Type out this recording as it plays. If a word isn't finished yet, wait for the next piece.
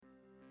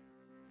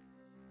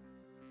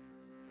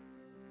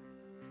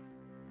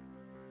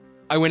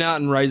I went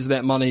out and raised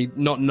that money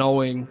not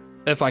knowing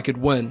if I could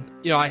win.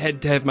 I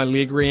had to have my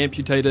leg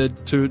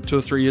re-amputated two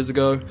or 3 years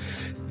ago.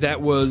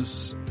 That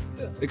was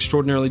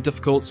extraordinarily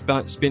difficult.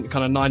 Spent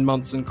kind of 9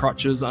 months in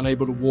crutches,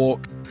 unable to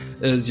walk.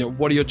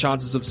 What are your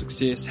chances of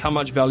success? How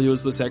much value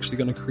is this actually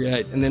going to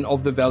create? And then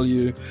of the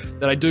value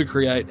that I do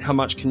create, how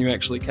much can you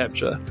actually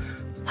capture?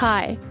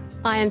 Hi,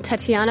 I am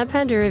Tatiana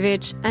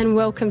Pandurovic, and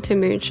welcome to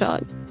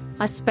Moonshot,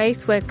 a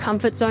space where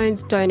comfort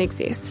zones don't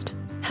exist.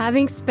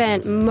 Having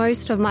spent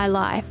most of my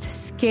life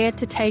scared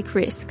to take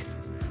risks,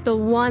 the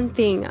one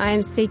thing I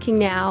am seeking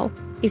now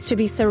is to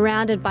be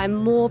surrounded by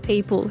more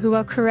people who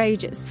are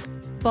courageous,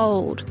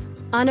 bold,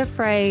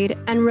 unafraid,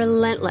 and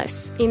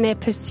relentless in their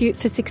pursuit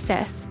for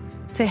success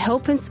to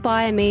help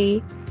inspire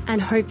me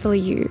and hopefully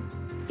you.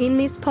 In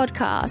this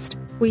podcast,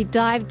 we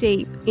dive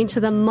deep into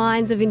the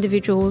minds of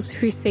individuals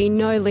who see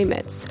no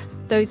limits,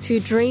 those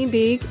who dream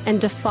big and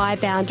defy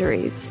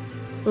boundaries.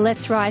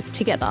 Let's rise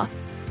together.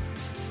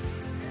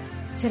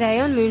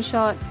 Today on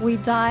Moonshot, we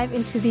dive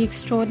into the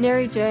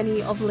extraordinary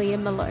journey of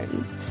Liam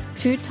Malone,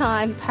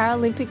 two-time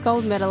Paralympic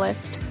gold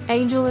medalist,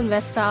 angel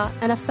investor,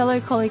 and a fellow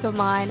colleague of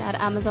mine at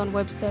Amazon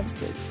Web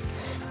Services.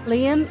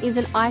 Liam is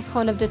an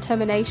icon of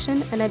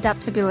determination and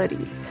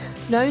adaptability,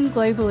 known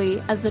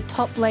globally as the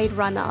top blade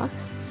runner,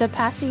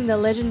 surpassing the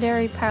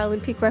legendary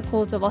Paralympic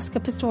records of Oscar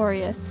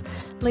Pistorius.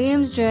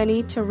 Liam's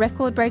journey to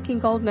record-breaking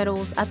gold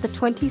medals at the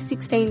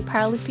 2016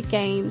 Paralympic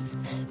Games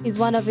is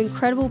one of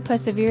incredible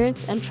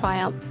perseverance and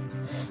triumph.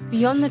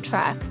 Beyond the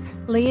track,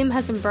 Liam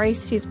has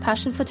embraced his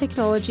passion for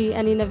technology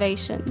and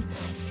innovation,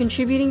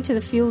 contributing to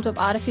the field of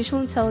artificial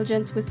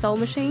intelligence with Soul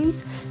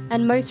Machines,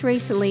 and most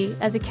recently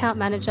as account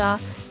manager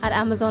at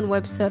Amazon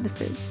Web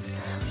Services.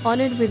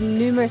 Honoured with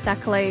numerous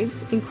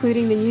accolades,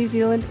 including the New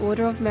Zealand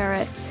Order of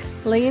Merit,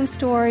 Liam's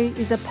story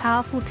is a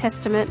powerful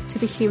testament to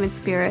the human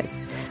spirit.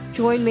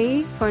 Join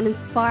me for an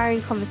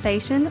inspiring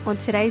conversation on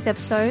today's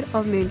episode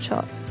of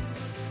Moonshot.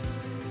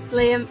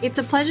 Liam, it's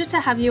a pleasure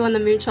to have you on the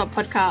Moonshot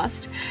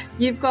podcast.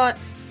 You've got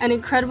an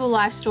incredible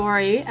life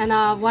story and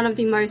are one of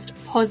the most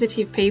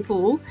positive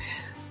people.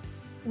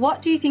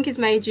 What do you think has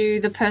made you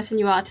the person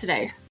you are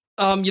today?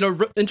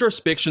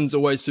 Introspection's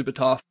always super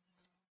tough,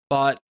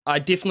 but I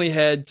definitely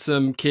had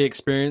some key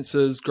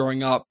experiences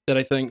growing up that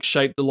I think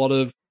shaped a lot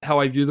of how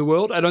I view the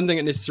world. I don't think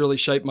it necessarily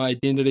shaped my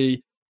identity,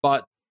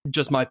 but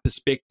just my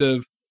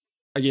perspective,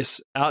 I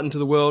guess, out into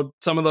the world.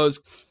 Some of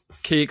those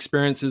key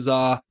experiences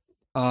are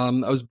I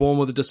was born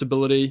with a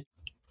disability,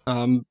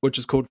 which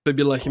is called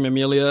fibula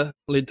hemimelia,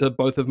 led to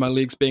both of my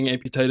legs being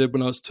amputated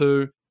when I was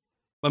 2.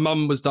 My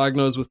mum was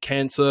diagnosed with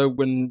cancer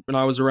when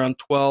I was around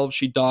 12.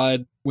 She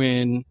died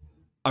when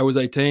I was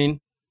 18.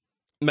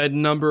 Made a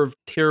number of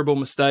terrible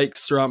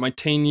mistakes throughout my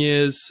teen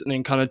years and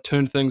then kind of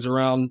turned things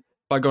around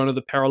by going to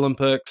the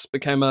Paralympics,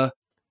 became a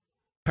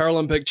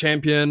Paralympic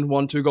champion,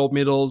 won 2 gold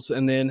medals,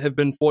 and then have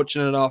been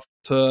fortunate enough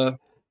to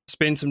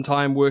spend some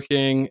time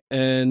working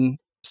in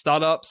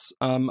startups,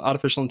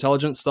 artificial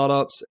intelligence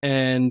startups,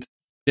 and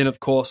then, of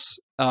course,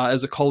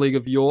 as a colleague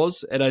of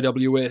yours at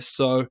AWS.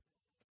 So,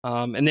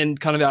 and then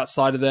kind of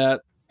outside of that,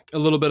 a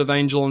little bit of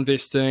angel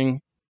investing,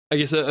 I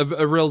guess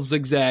a real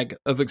zigzag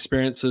of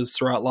experiences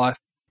throughout life.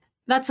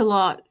 That's a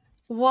lot.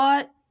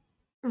 What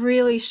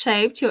really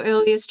shaped your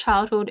earliest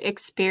childhood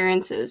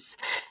experiences?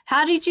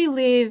 How did you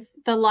live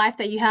the life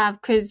that you have?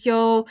 Because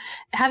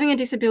having a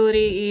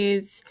disability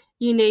is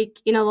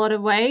unique in a lot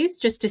of ways,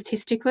 just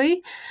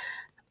statistically.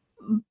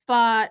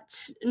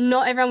 But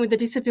not everyone with a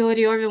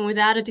disability or even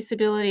without a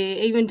disability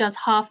even does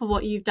half of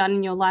what you've done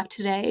in your life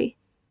today.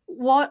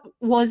 What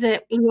was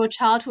it in your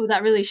childhood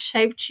that really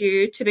shaped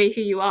you to be who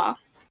you are?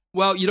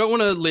 Well, you don't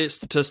want to let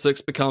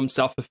statistics become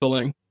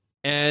self-fulfilling.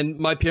 And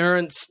my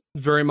parents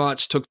very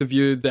much took the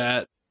view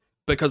that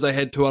because I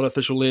had 2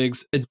 artificial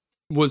legs, it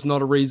was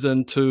not a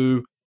reason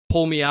to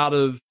pull me out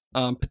of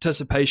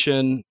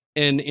participation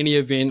in any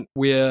event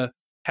where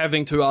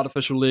having 2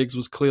 artificial legs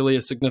was clearly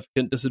a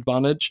significant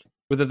disadvantage,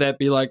 whether that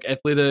be like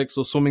athletics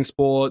or swimming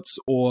sports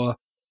or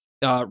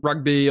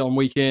rugby on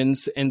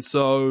weekends. And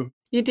so...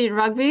 You did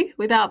rugby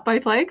without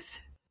both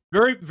legs?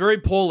 Very, very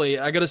poorly,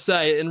 I got to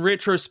say. In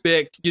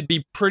retrospect, you'd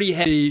be pretty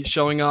happy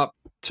showing up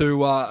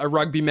to a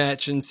rugby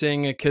match and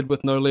seeing a kid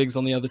with no legs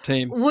on the other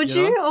team. Would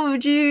you? Or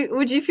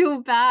would you feel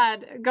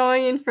bad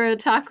going in for a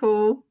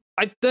tackle?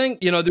 I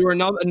think, there were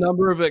a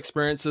number of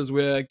experiences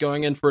where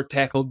going in for a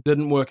tackle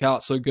didn't work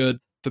out so good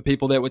for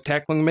people that were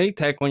tackling me.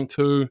 Tackling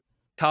 2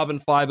 carbon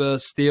fiber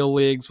steel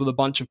legs with a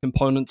bunch of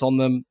components on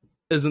them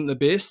isn't the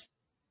best.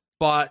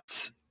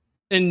 But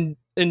in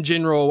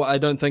general, I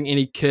don't think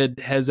any kid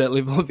has that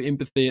level of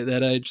empathy at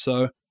that age.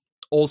 So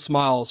all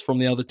smiles from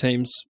the other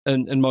teams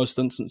in most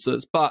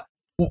instances. But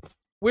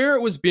where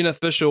it was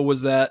beneficial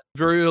was that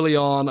very early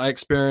on, I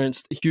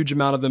experienced a huge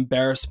amount of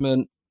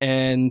embarrassment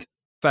and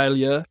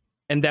failure.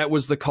 And that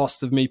was the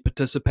cost of me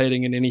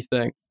participating in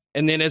anything.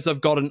 And then as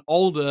I've gotten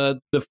older,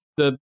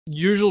 the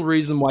usual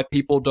reason why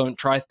people don't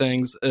try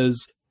things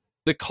is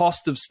the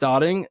cost of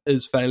starting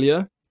is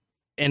failure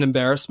and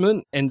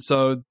embarrassment. And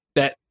so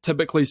that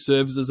typically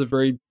serves as a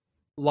very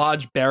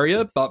large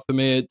barrier. But for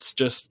me, it's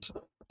just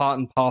part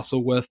and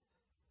parcel with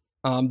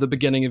the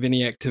beginning of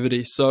any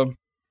activity. So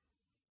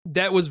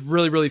that was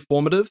really, really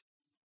formative.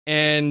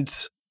 And,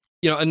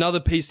 another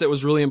piece that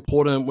was really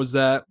important was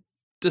that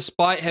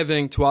despite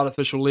having two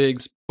artificial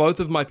legs, both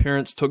of my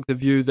parents took the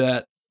view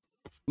that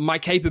my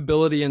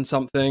capability in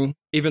something,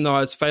 even though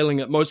I was failing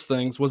at most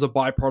things, was a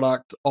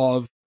byproduct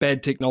of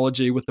bad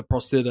technology with the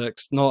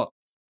prosthetics, not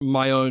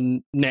my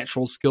own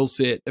natural skill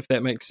set, if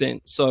that makes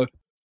sense. So,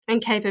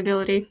 and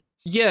capability.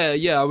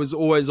 Yeah, I was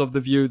always of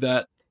the view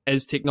that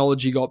as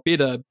technology got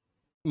better,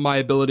 my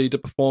ability to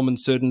perform in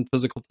certain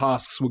physical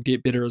tasks would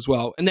get better as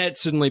well. And that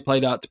certainly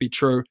played out to be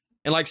true.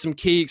 And like some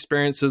key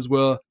experiences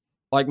were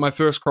like my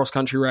first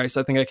cross-country race.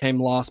 I think I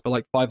came last by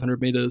like 500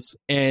 meters.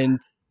 And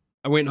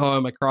I went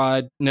home, I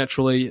cried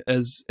naturally,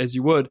 as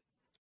you would.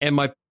 And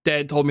my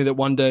dad told me that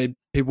one day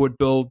people would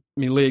build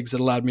me legs that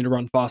allowed me to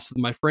run faster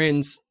than my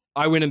friends.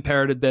 I went and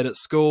parroted that at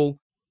school,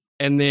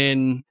 and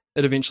then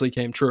it eventually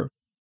came true.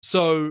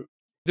 So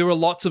there were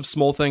lots of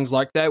small things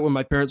like that where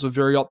my parents were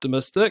very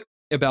optimistic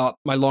about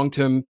my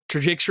long-term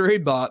trajectory,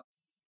 but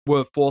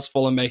were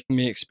forceful in making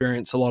me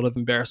experience a lot of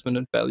embarrassment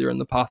and failure in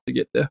the path to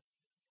get there.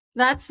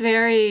 That's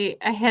very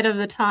ahead of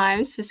the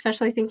times,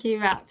 especially thinking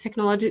about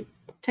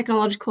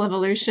technological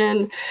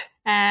evolution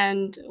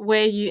and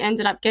where you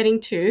ended up getting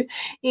to.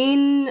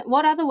 In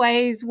what other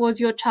ways was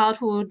your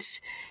childhood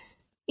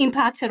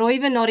impacted or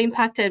even not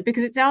impacted?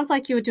 Because it sounds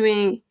like you were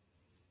doing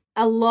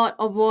a lot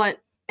of what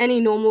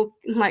any normal,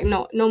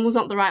 normal's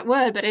not the right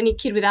word, but any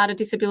kid without a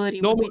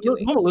disability would be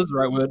doing. Normal is the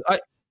right word.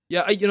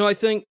 I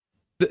think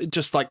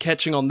just like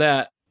catching on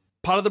that,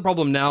 part of the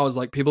problem now is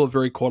like people are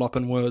very caught up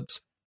in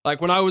words.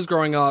 Like when I was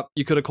growing up,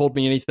 you could have called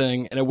me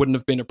anything and it wouldn't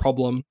have been a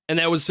problem. And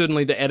that was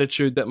certainly the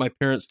attitude that my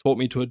parents taught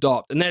me to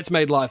adopt. And that's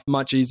made life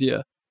much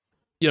easier.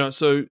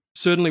 So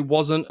certainly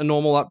wasn't a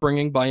normal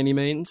upbringing by any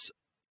means.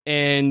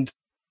 And,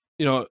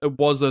 it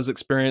was those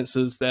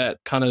experiences that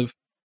kind of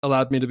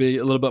allowed me to be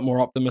a little bit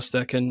more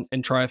optimistic and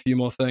try a few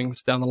more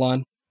things down the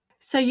line.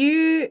 So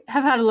you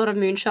have had a lot of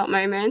moonshot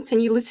moments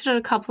and you listed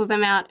a couple of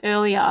them out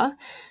earlier.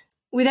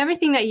 With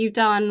everything that you've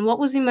done, what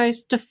was the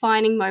most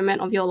defining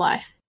moment of your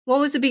life? What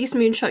was the biggest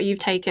moonshot you've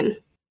taken?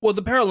 Well,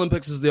 the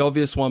Paralympics is the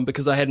obvious one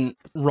because I hadn't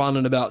run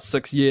in about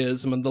 6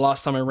 years. I mean, the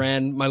last time I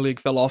ran, my leg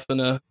fell off in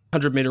a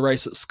 100-meter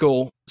race at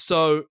school.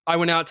 So I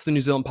went out to the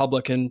New Zealand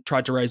public and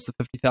tried to raise the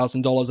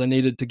 $50,000 I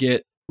needed to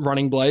get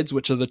running blades,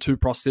 which are the two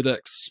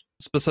prosthetics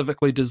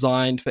specifically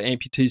designed for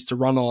amputees to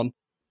run on.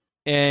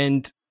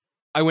 And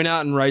I went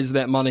out and raised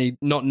that money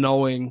not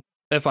knowing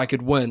if I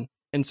could win.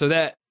 And so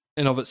that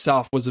in of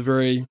itself was a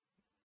very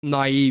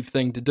naive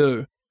thing to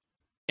do.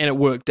 And it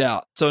worked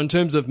out. So in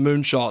terms of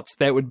moonshots,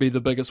 that would be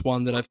the biggest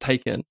one that I've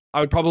taken.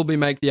 I would probably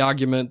make the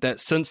argument that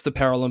since the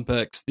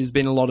Paralympics, there's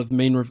been a lot of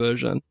mean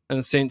reversion in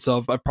the sense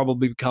of I've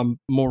probably become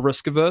more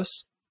risk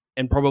averse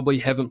and probably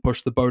haven't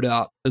pushed the boat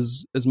out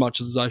as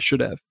much as I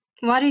should have.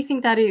 Why do you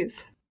think that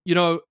is?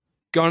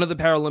 Going to the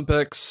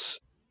Paralympics,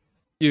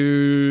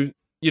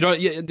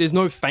 there's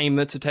no fame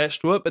that's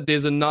attached to it, but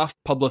there's enough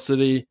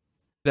publicity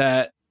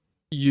that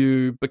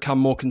you become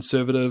more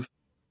conservative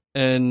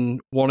in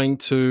wanting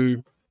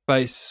to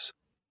face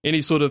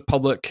any sort of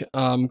public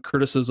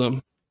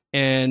criticism.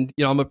 And,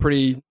 I'm a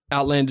pretty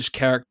outlandish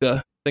character.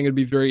 I think it'd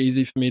be very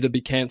easy for me to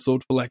be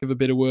cancelled, for lack of a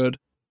better word.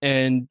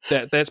 And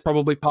that's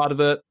probably part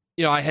of it.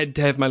 I had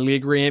to have my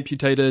leg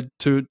re-amputated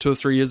 2 or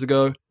 3 years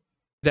ago.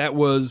 That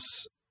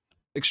was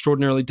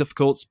extraordinarily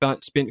difficult.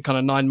 Spent kind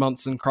of 9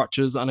 months in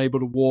crutches, unable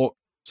to walk.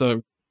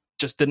 So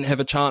just didn't have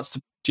a chance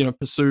to,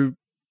 pursue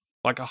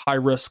like a high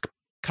risk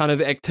kind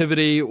of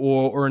activity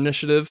or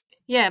initiative.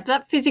 Yeah,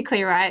 but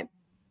physically, right?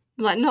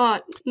 Like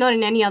not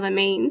in any other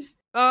means.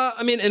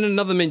 In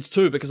another means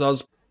too, because I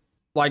was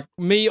like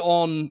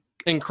in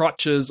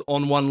crutches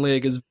on one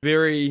leg is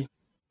very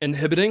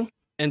inhibiting.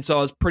 And so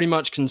I was pretty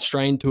much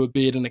constrained to a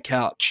bed and a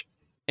couch.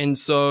 And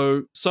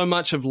so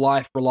much of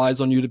life relies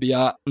on you to be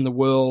out in the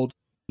world,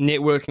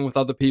 networking with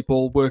other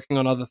people, working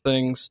on other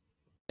things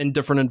in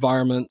different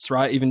environments,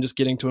 right? Even just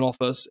getting to an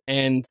office.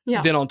 And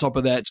then on top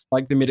of that, just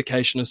like the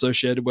medication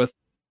associated with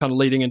kind of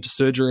leading into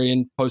surgery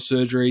and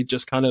post-surgery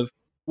just kind of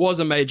was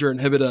a major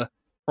inhibitor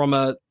from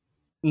a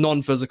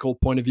non-physical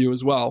point of view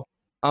as well.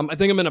 I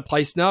think I'm in a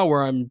place now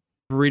where I'm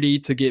ready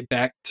to get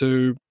back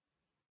to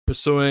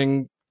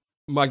pursuing,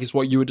 I guess,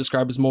 what you would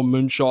describe as more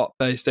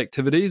moonshot-based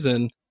activities.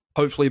 And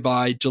hopefully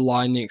by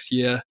July next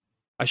year,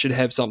 I should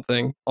have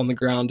something on the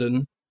ground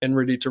and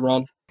ready to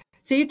run.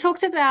 So you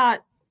talked about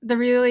the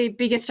really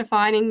biggest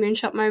defining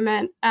moonshot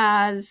moment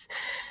as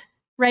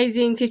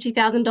raising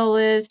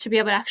 $50,000 to be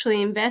able to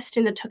actually invest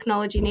in the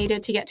technology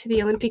needed to get to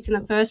the Olympics in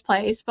the first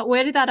place. But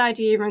where did that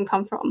idea even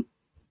come from?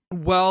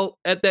 Well,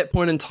 at that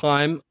point in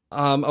time,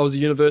 I was a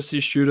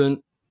university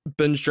student,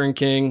 binge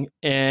drinking,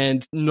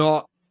 and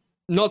not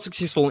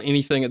successful in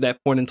anything at that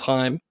point in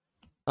time.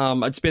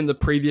 I'd spent the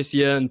previous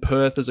year in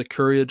Perth as a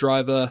courier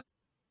driver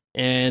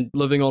and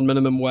living on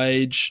minimum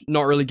wage,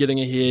 not really getting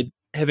ahead,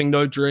 having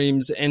no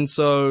dreams. And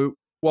so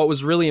what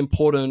was really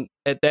important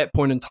at that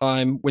point in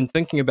time when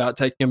thinking about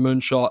taking a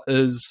moonshot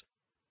is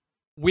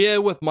where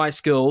with my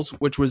skills,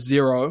 which was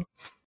zero,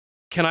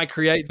 can I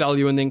create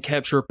value and then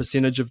capture a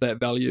percentage of that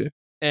value?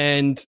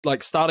 And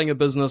like starting a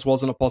business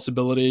wasn't a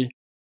possibility.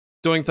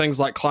 Doing things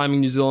like climbing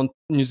New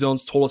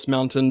Zealand's tallest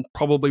mountain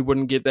probably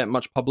wouldn't get that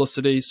much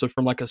publicity. So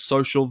from like a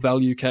social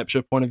value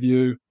capture point of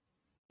view,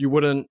 you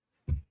wouldn't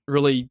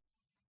really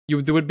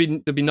there'd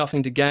be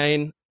nothing to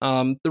gain.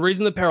 The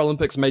reason the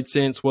Paralympics made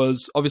sense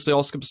was obviously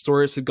Oscar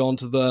Pistorius had gone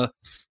to the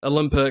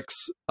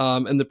Olympics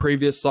in the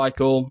previous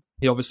cycle.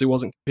 He obviously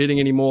wasn't competing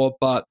anymore,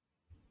 but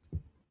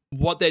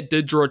what that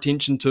did draw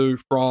attention to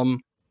from,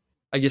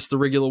 I guess, the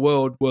regular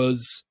world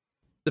was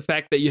the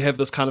fact that you have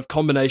this kind of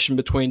combination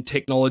between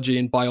technology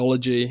and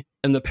biology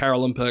in the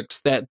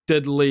Paralympics that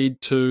did lead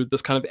to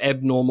this kind of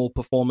abnormal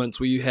performance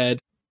where you had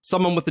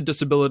someone with a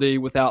disability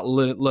without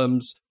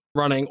limbs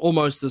running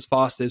almost as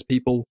fast as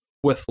people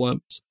with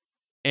limbs.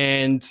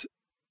 And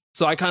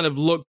so I kind of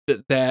looked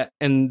at that,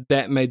 and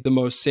that made the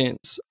most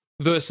sense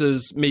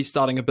versus me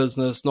starting a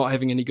business, not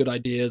having any good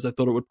ideas. I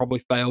thought it would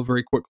probably fail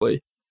very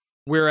quickly.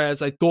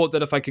 Whereas I thought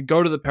that if I could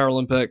go to the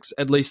Paralympics,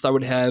 at least I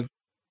would have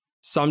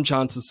some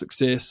chance of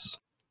success.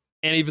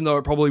 And even though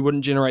it probably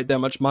wouldn't generate that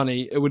much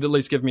money, it would at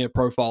least give me a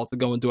profile to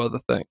go and do other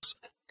things.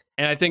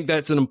 And I think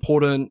that's an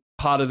important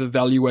part of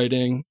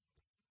evaluating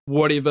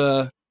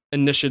whatever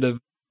initiative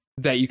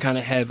that you kind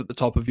of have at the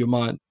top of your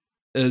mind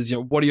is,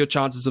 what are your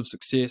chances of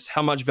success?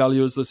 How much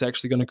value is this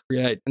actually going to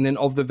create? And then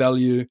of the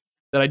value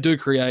that I do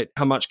create,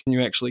 how much can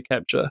you actually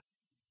capture?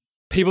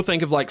 People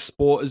think of like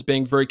sport as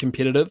being very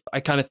competitive. I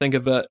kind of think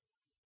of it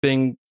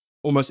being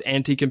almost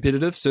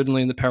anti-competitive,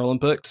 certainly in the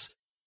Paralympics.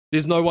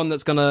 There's no one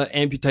that's going to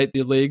amputate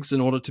their legs in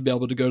order to be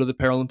able to go to the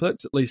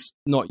Paralympics, at least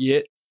not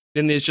yet.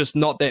 Then there's just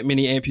not that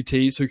many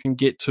amputees who can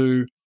get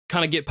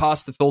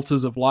past the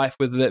filters of life,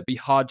 whether that be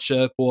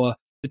hardship or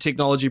the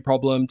technology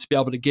problem, to be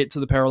able to get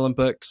to the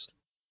Paralympics.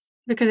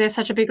 Because there's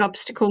such a big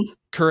obstacle.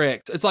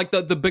 Correct. It's like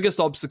the biggest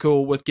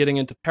obstacle with getting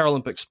into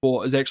Paralympic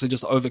sport is actually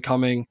just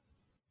overcoming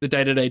the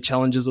day-to-day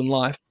challenges in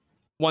life.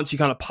 Once you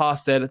kind of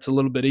pass that, it's a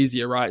little bit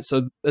easier, right?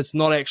 So it's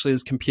not actually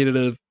as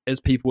competitive as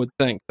people would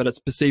think, but it's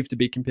perceived to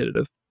be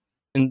competitive.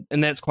 And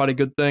that's quite a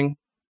good thing.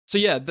 So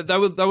yeah, they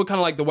were kind of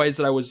like the ways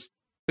that I was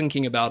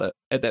thinking about it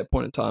at that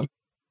point in time.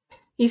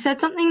 You said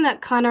something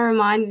that kind of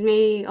reminds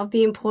me of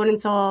the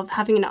importance of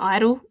having an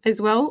idol as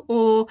well,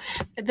 or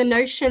the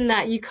notion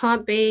that you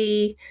can't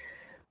be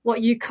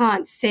what you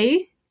can't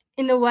see,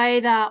 in the way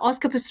that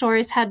Oscar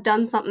Pistorius had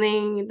done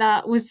something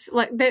that was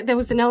like, there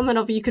was an element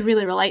of you could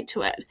really relate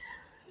to it.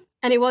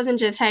 And it wasn't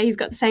just, hey, he's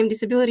got the same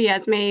disability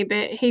as me,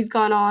 but he's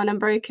gone on and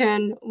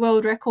broken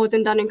world records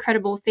and done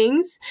incredible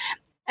things.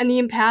 And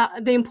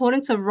the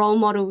importance of role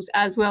models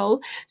as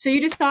well. So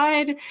you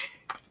decide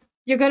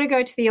you're going to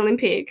go to the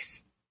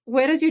Olympics.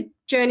 Where does your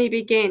journey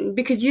begin?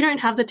 Because you don't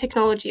have the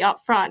technology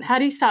up front. How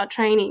do you start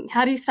training?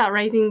 How do you start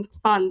raising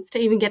funds to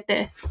even get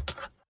there?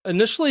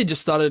 Initially,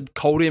 just started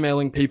cold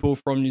emailing people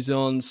from New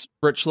Zealand's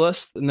rich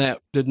list, and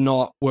that did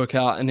not work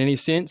out in any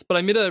sense. But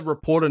I met a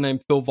reporter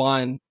named Phil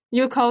Vine.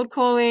 You were cold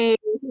calling.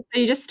 So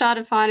you just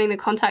started finding the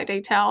contact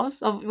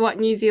details of what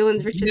New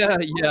Zealand's richest.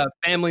 Yeah,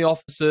 family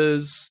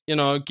offices,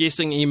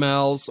 guessing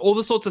emails, all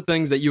the sorts of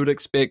things that you would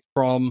expect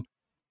from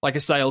like a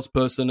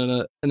salesperson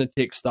in a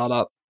tech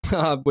startup,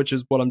 which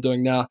is what I'm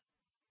doing now.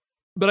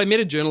 But I met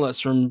a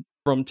journalist from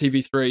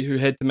TV3 who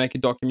had to make a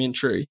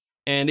documentary,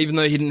 and even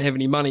though he didn't have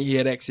any money, he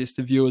had access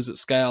to viewers at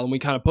scale, and we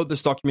kind of put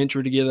this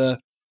documentary together,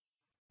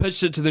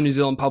 pitched it to the New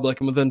Zealand public,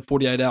 and within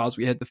 48 hours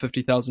we had the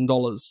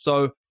 $50,000.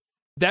 So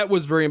that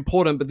was very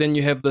important, but then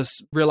you have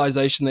this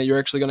realization that you're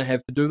actually going to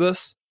have to do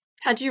this.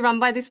 Had you run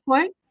by this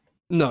point?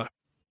 No.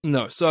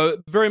 So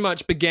very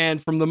much began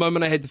from the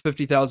moment I had the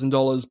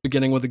 $50,000,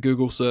 beginning with a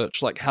Google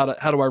search, like how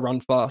do I run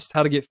fast?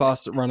 How to get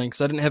fast at running?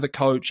 Because I didn't have a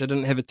coach, I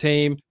didn't have a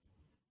team,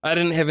 I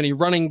didn't have any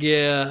running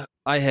gear,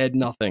 I had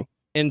nothing.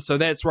 And so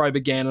that's where I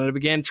began, and I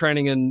began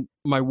training in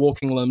my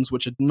walking limbs,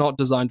 which are not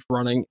designed for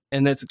running,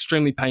 and that's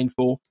extremely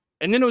painful.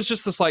 And then it was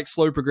just this like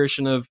slow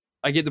progression of,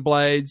 I get the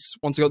blades.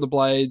 Once I got the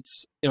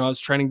blades, I was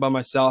training by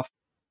myself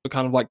for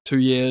kind of like 2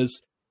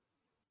 years,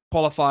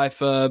 qualify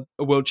for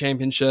a world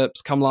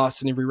championships, come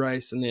last in every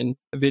race, and then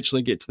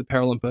eventually get to the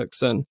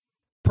Paralympics. And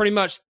pretty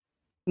much,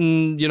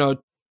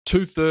 2/3,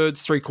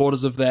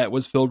 3/4 of that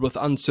was filled with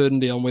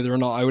uncertainty on whether or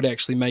not I would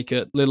actually make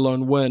it, let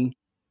alone win.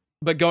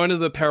 But going to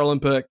the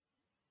Paralympic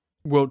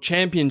World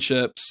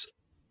Championships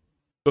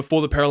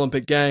before the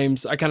Paralympic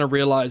Games, I kind of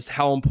realized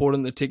how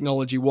important the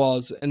technology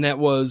was. And that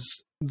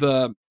was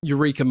the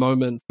eureka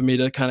moment for me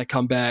to kind of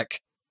come back,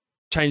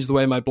 change the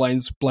way my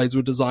blades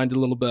were designed a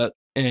little bit,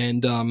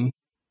 and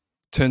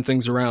turn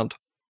things around.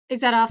 Is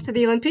that after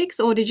the Olympics,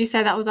 or did you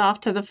say that was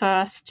after the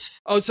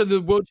first? Oh, so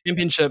the World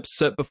Championships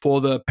sit before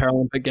the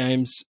Paralympic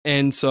Games.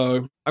 And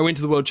so I went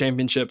to the World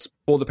Championships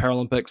before the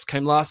Paralympics,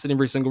 came last in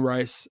every single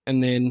race,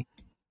 and then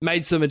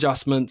made some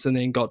adjustments, and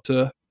then got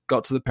to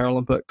the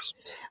Paralympics.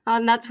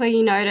 And that's where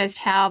you noticed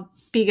how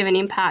big of an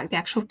impact the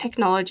actual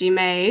technology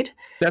made.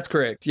 That's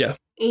correct, yeah.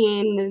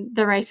 In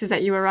the races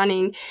that you were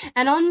running.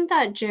 And on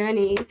that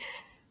journey,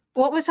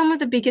 what were some of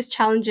the biggest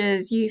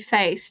challenges you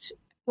faced?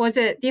 Was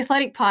it the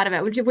athletic part of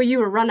it? Were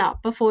you a runner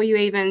before you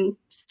even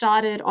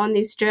started on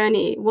this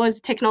journey? Was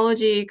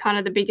technology kind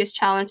of the biggest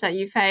challenge that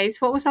you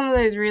faced? What were some of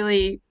those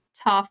really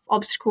tough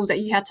obstacles that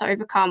you had to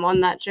overcome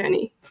on that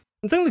journey?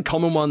 I think the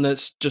common one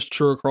that's just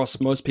true across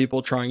most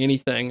people trying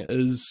anything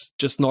is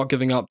just not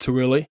giving up too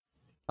early.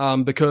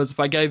 Because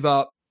if I gave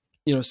up,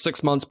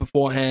 6 months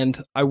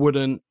beforehand, I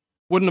wouldn't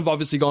have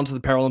obviously gone to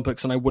the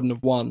Paralympics and I wouldn't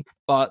have won.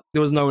 But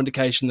there was no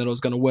indication that I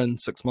was going to win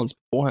 6 months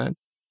beforehand.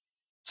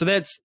 So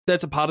that's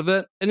a part of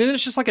it. And then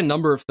it's just like a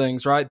number of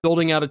things, right?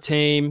 Building out a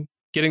team,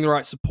 getting the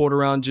right support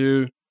around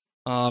you,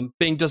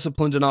 being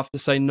disciplined enough to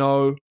say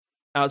no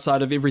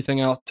outside of everything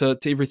else to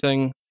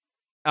everything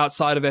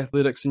outside of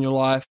athletics in your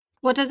life.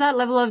 What does that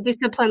level of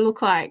discipline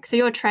look like? So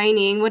you're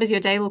training, what does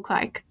your day look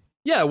like?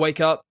 Yeah, wake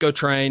up, go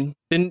train.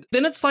 Then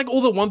it's like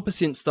all the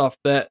 1% stuff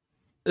that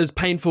is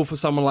painful for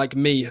someone like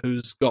me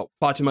who's got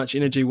far too much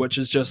energy, which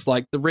is just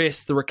like the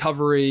rest, the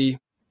recovery,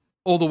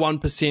 all the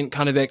 1%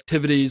 kind of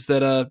activities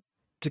that are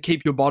to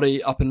keep your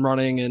body up and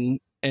running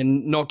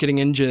and not getting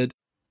injured.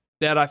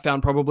 That I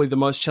found probably the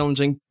most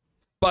challenging.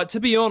 But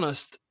to be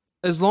honest,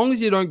 as long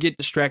as you don't get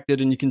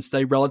distracted and you can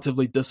stay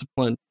relatively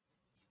disciplined,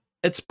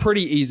 it's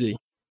pretty easy.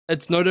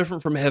 It's no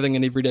different from having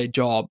an everyday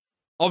job.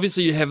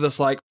 Obviously, you have this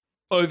like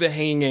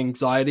overhanging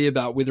anxiety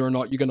about whether or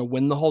not you're going to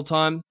win the whole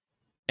time,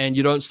 and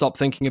you don't stop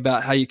thinking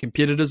about how your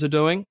competitors are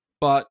doing.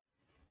 But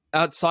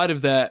outside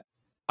of that,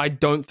 I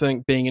don't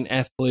think being an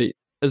athlete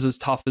is as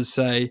tough as,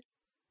 say,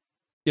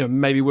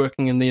 maybe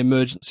working in the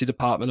emergency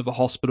department of a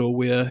hospital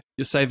where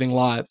you're saving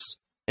lives.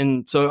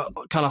 And so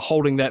kind of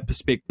holding that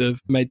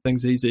perspective made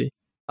things easy.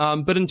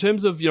 But in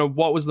terms of,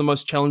 what was the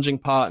most challenging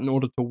part in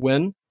order to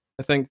win,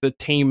 I think the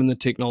team and the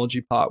technology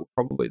part were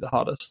probably the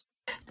hardest.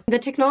 The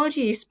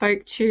technology you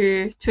spoke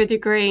to a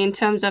degree in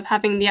terms of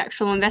having the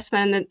actual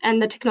investment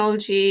and the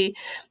technology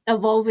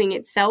evolving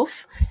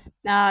itself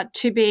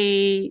to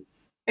be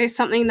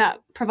something that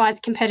provides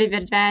competitive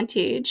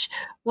advantage.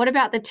 What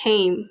about the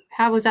team?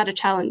 How was that a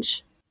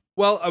challenge?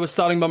 Well, I was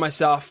starting by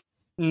myself,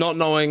 not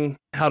knowing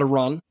how to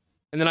run.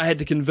 And then I had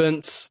to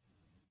convince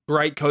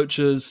great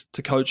coaches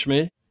to coach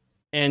me.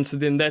 And so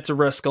then that's a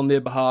risk on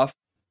their behalf.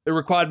 It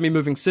required me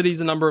moving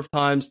cities a number of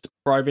times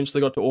before I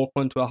eventually got to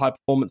Auckland to a high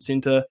performance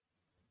center.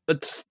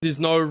 There's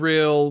no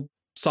real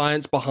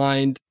science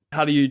behind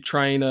how do you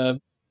train a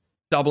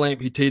double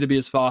amputee to be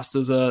as fast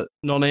as a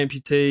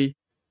non-amputee.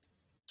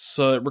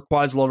 So it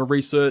requires a lot of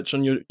research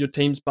on your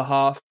team's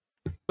behalf.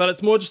 But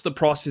it's more just the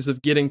process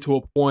of getting to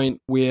a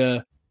point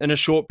where in a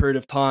short period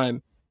of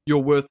time, you're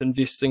worth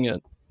investing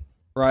in,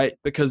 right?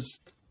 Because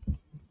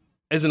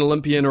as an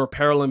Olympian or a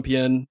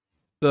Paralympian,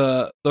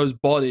 those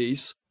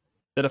bodies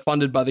that are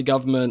funded by the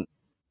government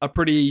are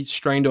pretty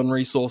strained on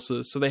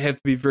resources. So they have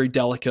to be very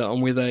delicate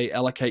on where they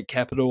allocate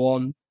capital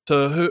on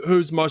to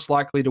who's most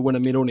likely to win a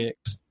medal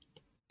next.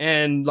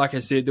 And like I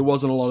said, there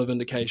wasn't a lot of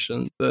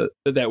indication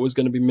that was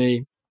going to be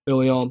me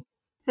early on.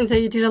 And so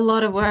you did a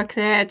lot of work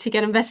there to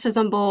get investors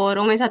on board,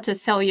 almost had to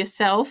sell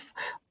yourself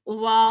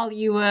while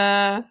you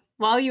were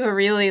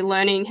really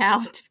learning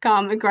how to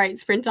become a great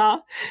sprinter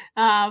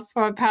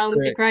for a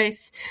Paralympic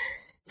race.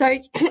 So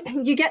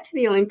you get to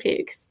the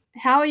Olympics.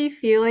 How are you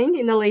feeling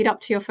in the lead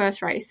up to your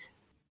first race?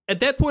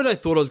 At that point, I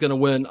thought I was going to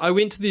win. I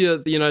went to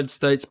the United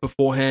States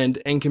beforehand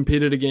and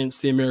competed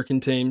against the American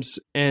teams.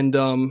 And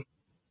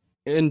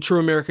in true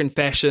American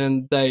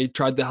fashion, they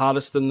tried their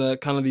hardest in the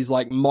kind of these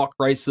like mock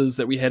races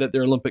that we had at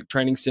their Olympic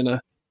training center,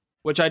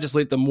 which I just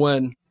let them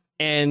win.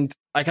 And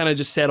I kind of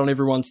just sat on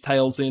everyone's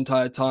tails the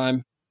entire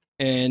time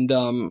and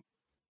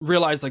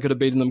realized I could have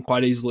beaten them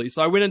quite easily.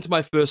 So I went into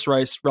my first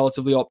race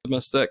relatively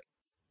optimistic.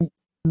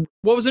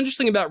 What was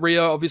interesting about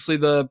Rio, obviously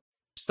the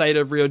state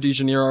of Rio de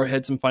Janeiro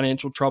had some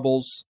financial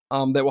troubles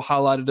that were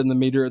highlighted in the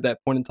media at that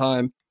point in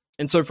time.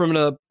 And so from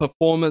a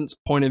performance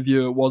point of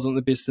view, it wasn't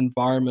the best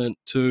environment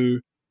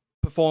to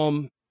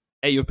perform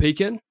at your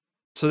peak in.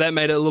 So that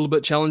made it a little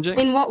bit challenging.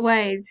 In what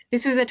ways?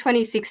 This was the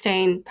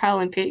 2016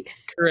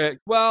 Paralympics. Correct.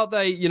 Well,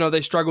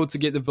 they struggled to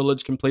get the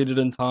village completed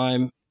in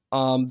time.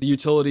 The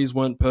utilities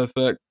weren't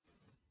perfect.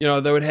 They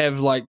would have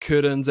like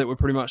curtains that were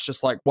pretty much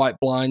just like white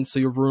blinds, so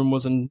your room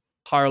was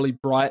entirely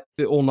bright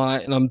all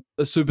night, and I'm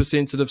a super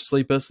sensitive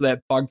sleeper, so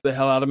that bugged the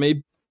hell out of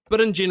me.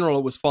 But in general,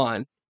 it was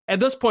fine. At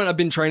this point, I've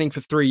been training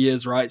for 3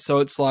 years, right? So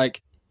it's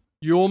like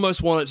you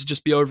almost want it to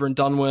just be over and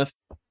done with.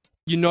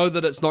 You know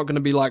that it's not going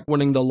to be like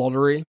winning the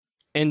lottery.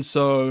 And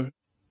so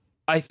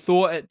I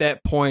thought at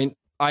that point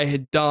I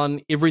had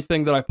done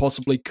everything that I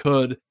possibly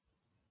could.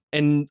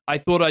 And I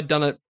thought I'd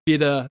done it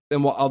better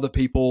than what other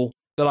people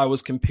that I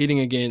was competing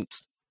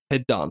against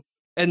had done.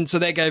 And so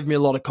that gave me a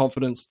lot of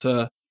confidence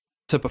to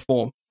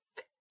perform.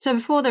 So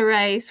before the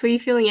race, were you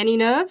feeling any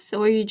nerves, or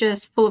were you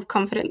just full of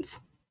confidence?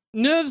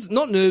 Nerves,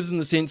 not nerves in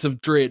the sense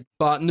of dread,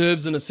 but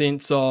nerves in a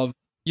sense of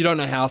you don't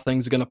know how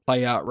things are going to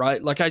play out,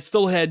 right? Like I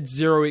still had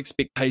zero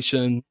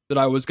expectation that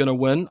I was going to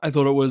win. I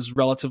thought it was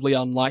relatively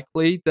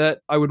unlikely that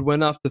I would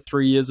win after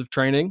 3 years of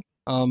training.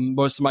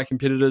 Most of my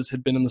competitors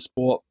had been in the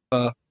sport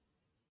for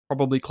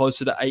probably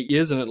closer to 8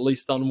 years and at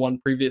least done one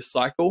previous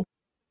cycle.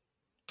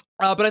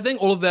 But I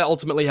think all of that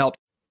ultimately helped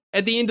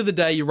at the end of the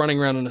day, you're running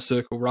around in a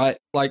circle, right?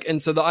 Like,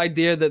 and so the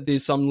idea that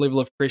there's some level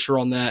of pressure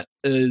on that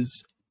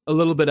is a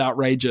little bit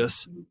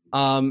outrageous.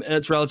 And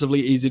it's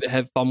relatively easy to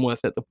have fun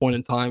with at the point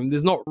in time.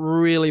 There's not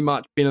really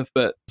much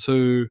benefit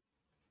to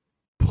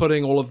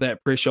putting all of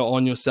that pressure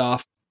on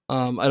yourself.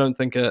 I don't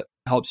think it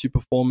helps you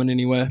perform in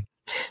any way.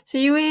 So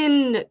you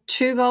win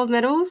 2 gold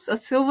medals, a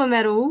silver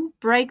medal,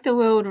 break the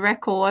world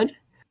record,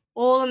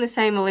 all in the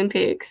same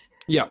Olympics.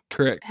 Yeah,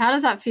 correct. How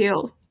does that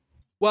feel?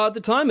 Well, at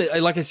the time,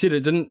 like I said,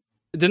 it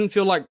didn't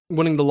feel like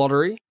winning the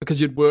lottery because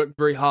you'd worked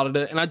very hard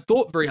at it. And I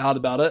thought very hard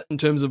about it in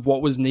terms of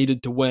what was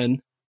needed to win.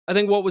 I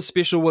think what was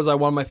special was I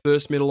won my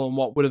first medal on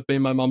what would have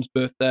been my mum's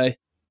birthday.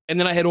 And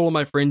then I had all of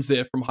my friends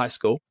there from high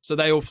school. So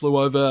they all flew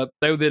over.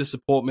 They were there to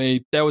support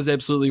me. That was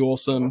absolutely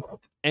awesome.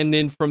 And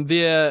then from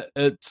there,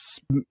 it's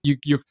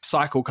your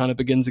cycle kind of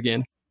begins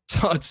again.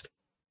 So it's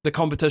the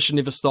competition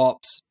never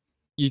stops.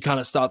 You kind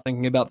of start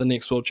thinking about the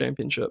next World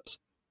Championships.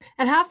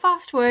 And how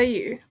fast were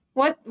you?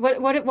 What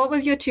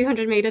was your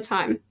 200 meter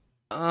time?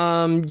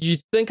 You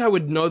think I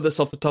would know this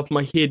off the top of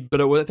my head,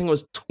 but I think it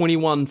was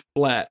 21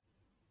 flat.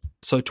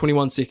 So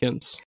 21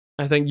 seconds.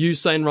 I think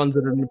Usain runs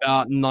it in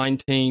about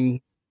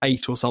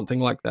 19.8 or something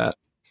like that.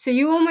 So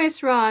you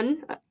almost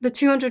run the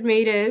 200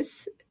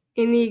 meters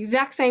in the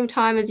exact same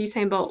time as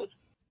Usain Bolt.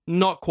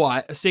 Not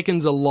quite. A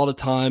second's a lot of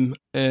time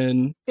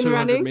in 200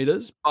 running?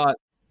 meters,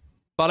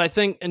 but I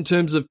think in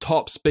terms of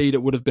top speed,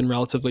 it would have been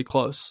relatively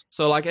close.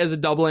 So like as a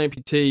double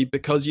amputee,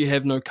 because you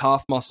have no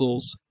calf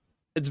muscles,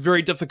 it's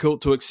very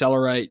difficult to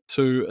accelerate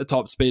to a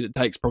top speed. It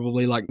takes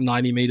probably like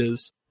 90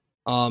 meters.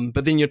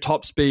 But then your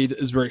top speed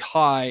is very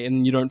high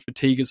and you don't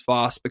fatigue as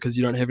fast because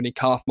you don't have any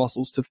calf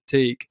muscles to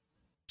fatigue.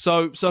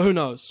 So who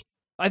knows?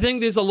 I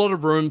think there's a lot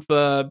of room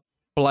for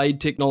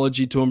blade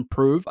technology to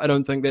improve. I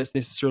don't think that's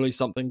necessarily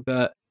something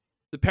that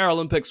the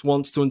Paralympics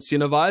wants to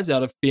incentivize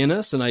out of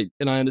fairness, and I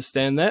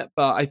understand that,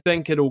 but I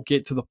think it'll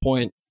get to the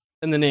point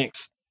in the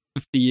next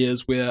 50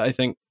 years where I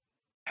think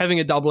having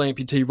a double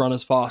amputee run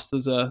as fast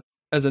as a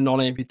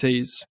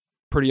non-amputee is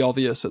pretty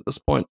obvious at this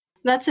point.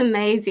 That's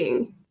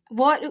amazing.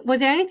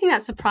 Was there anything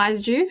that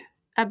surprised you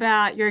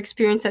about your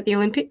experience at the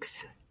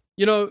Olympics?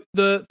 You know,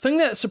 the thing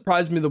that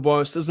surprised me the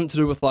most isn't to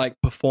do with like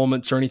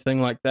performance or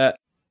anything like that.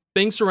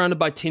 Being surrounded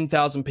by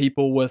 10,000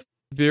 people with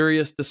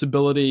various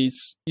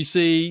disabilities, you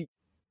see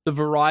the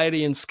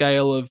variety and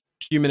scale of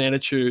human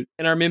attitude.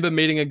 And I remember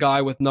meeting a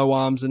guy with no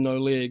arms and no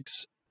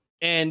legs,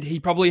 and he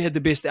probably had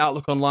the best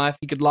outlook on life.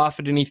 He could laugh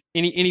at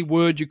any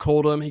word you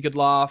called him. He could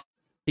laugh.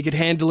 He could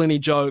handle any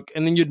joke.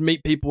 And then you'd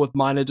meet people with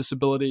minor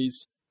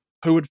disabilities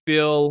who would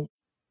feel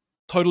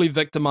totally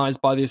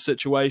victimized by their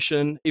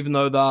situation, even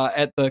though they're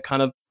at the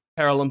kind of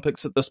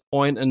Paralympics at this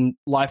point and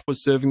life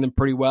was serving them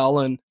pretty well.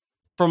 And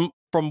from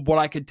what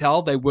I could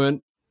tell, they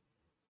weren't,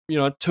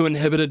 too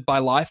inhibited by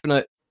life. And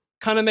it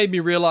kind of made me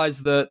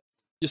realize that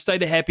your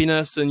state of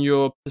happiness and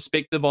your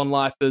perspective on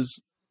life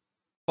is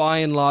by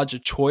and large a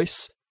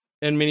choice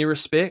in many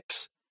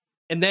respects.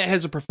 And that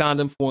has a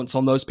profound influence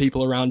on those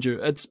people around you.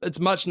 It's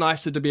much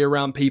nicer to be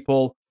around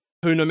people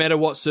who, no matter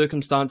what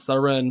circumstance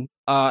they're in,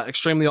 are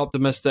extremely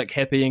optimistic,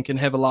 happy, and can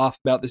have a laugh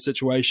about their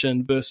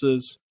situation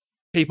versus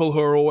people who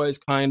are always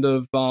kind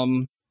of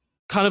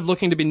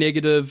looking to be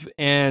negative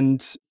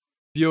and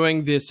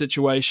viewing their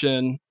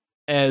situation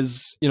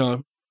as,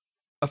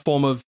 a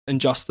form of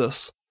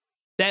injustice.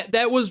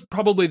 That was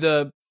probably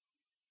the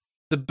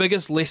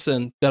biggest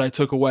lesson that I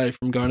took away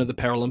from going to the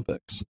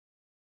Paralympics.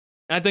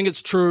 And I think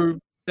it's true.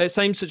 That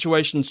same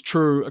situation's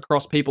true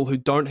across people who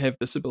don't have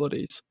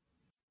disabilities.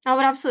 I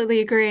would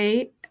absolutely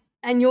agree.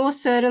 And you're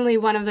certainly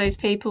one of those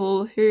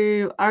people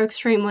who are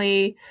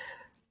extremely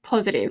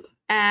positive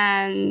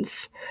and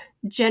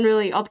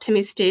generally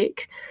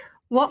optimistic.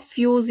 What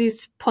fuels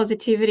this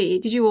positivity?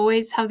 Did you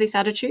always have this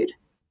attitude?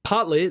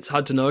 Partly, it's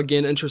hard to know.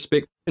 Again,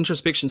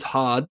 introspection's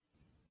hard.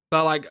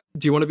 But like,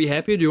 do you want to be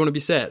happy or do you want to be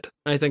sad?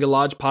 And I think a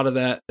large part of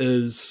that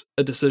is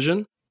a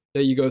decision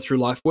that you go through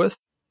life with.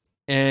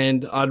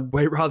 And I'd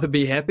way rather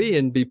be happy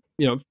and be,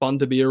 fun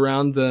to be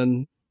around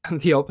than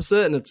the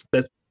opposite. And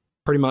that's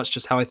pretty much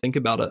just how I think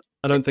about it.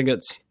 I don't think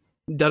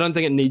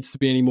it needs to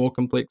be any more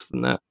complex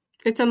than that.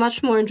 It's a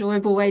much more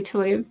enjoyable way to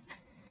live.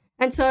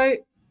 And so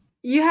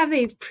you have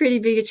these pretty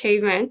big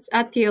achievements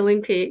at the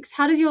Olympics.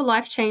 How does your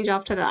life change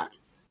after that?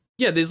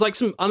 Yeah, there's like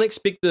some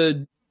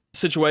unexpected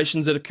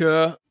situations that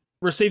occur.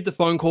 Received a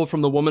phone call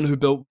from the woman who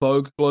built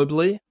Vogue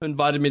globally, who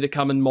invited me to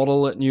come and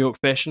model at New York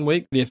Fashion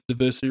Week. There for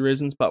diversity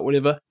reasons, but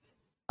whatever.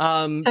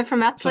 So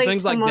from athletes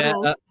things to like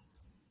models. that.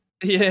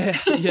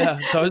 Yeah,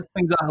 those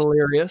things are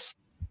hilarious.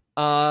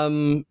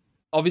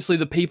 Obviously,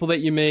 the people that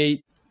you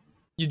meet,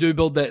 you do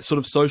build that sort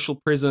of social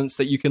presence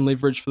that you can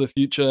leverage for the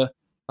future,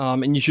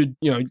 and you should,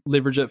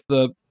 leverage it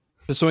for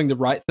pursuing the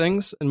right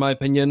things. In my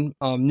opinion,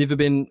 never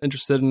been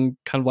interested in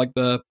kind of like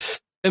the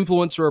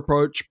influencer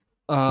approach.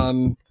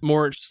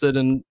 More interested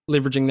in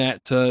leveraging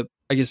that to,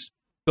 I guess,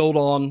 build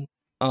on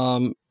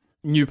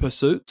new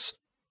pursuits.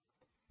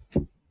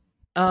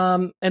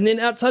 And then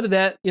outside of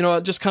that,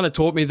 it just kind of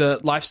taught me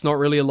that life's not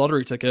really a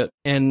lottery ticket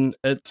and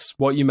it's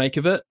what you make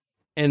of it.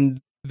 And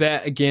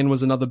that again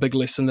was another big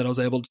lesson that I was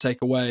able to take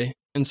away.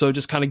 And so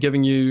just kind of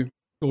giving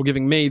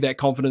me that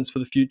confidence for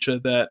the future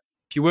that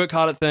if you work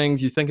hard at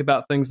things, you think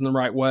about things in the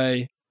right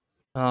way,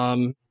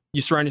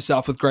 you surround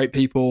yourself with great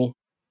people,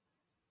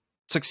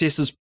 success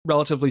is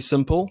relatively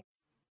simple,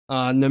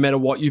 no matter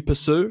what you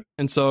pursue.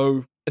 And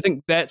so I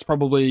think that's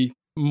probably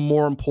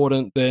more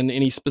important than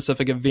any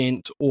specific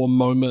event or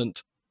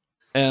moment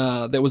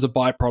that was a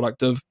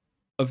byproduct of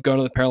going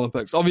to the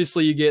Paralympics.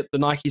 Obviously, you get the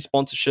Nike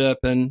sponsorship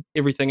and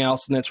everything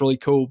else, and that's really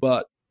cool.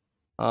 But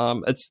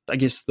it's, I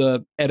guess,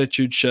 the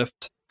attitude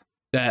shift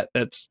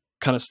that's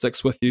kind of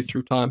sticks with you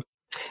through time.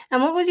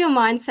 And what was your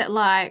mindset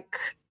like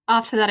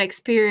after that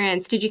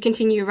experience? Did you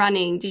continue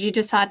running? Did you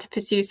decide to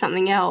pursue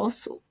something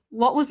else?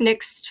 What was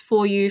next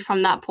for you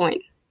from that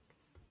point?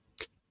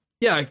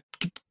 Yeah, I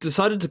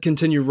decided to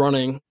continue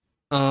running.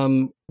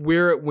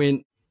 Where it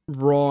went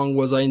wrong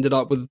was I ended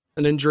up with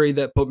an injury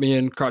that put me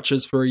in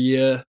crutches for a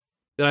year.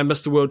 Then I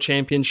missed the World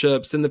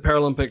Championships. Then the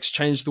Paralympics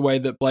changed the way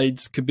that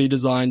blades could be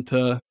designed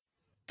to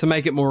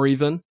make it more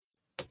even.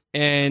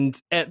 And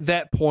at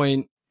that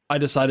point, I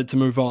decided to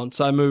move on.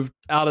 So I moved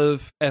out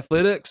of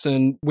athletics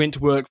and went to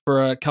work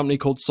for a company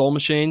called Soul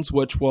Machines,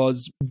 which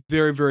was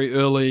very, very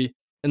early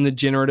in the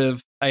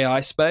generative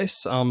AI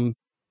space. I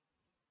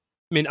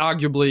mean,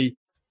 arguably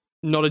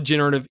not a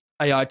generative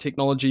AI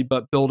technology,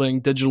 but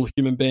building digital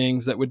human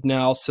beings that would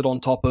now sit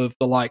on top of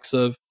the likes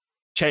of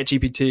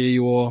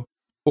ChatGPT or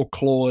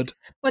Claude.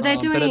 Were they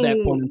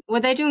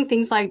doing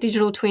things like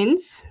digital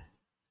twins?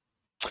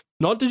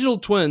 Not digital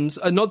twins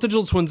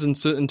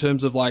in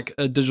terms of like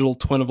a digital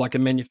twin of like a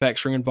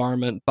manufacturing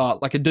environment,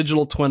 but like a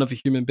digital twin of a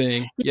human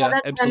being. Yeah,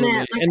 absolutely.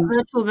 Like a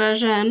virtual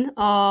version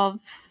of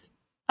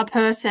a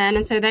person,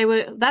 and so they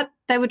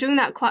were doing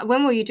that quite.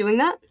 When were you doing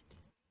that?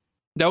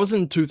 That was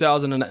in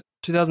 2000,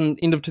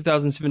 end of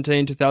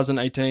 2017,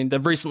 2018.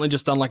 They've recently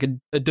just done like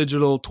a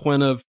digital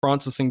twin of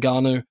Francis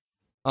Ngannou.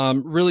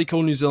 Really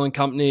cool New Zealand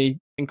company,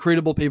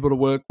 incredible people to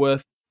work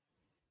with.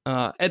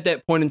 At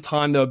that point in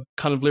time, they were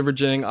kind of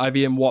leveraging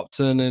IBM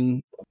Watson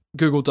and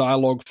Google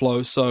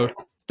Dialogflow, so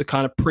the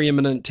kind of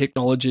preeminent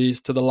technologies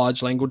to the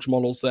large language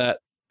models that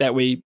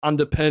we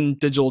underpin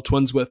digital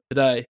twins with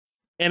today.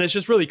 And it's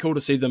just really cool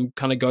to see them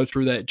kind of go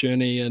through that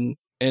journey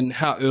and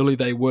how early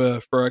they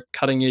were for a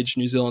cutting-edge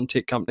New Zealand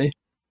tech company.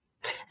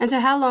 And so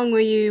how long were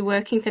you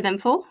working for them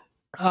for?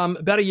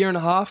 About a year and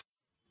a half.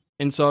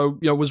 And so,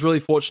 was really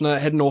fortunate. I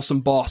had an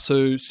awesome boss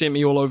who sent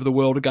me all over the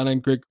world, a guy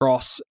named Greg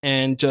Cross,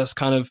 and just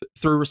kind of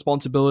threw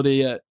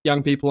responsibility at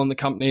young people in the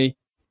company,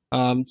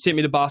 sent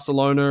me to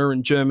Barcelona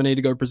and Germany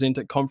to go present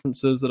at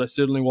conferences that I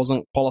certainly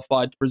wasn't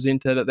qualified to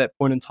present at that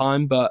point in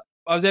time. But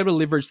I was able to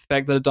leverage the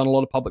fact that I'd done a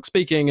lot of public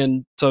speaking,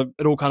 and so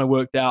it all kind of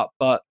worked out.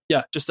 But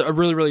yeah, just a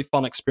really, really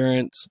fun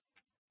experience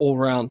all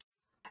around.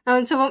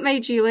 And so what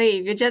made you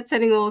leave? You're jet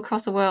setting all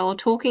across the world,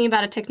 talking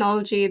about a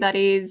technology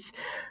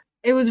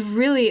it was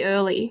really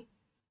early.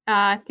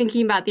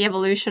 Thinking about the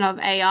evolution of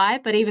AI,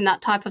 but even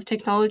that type of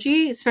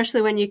technology,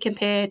 especially when you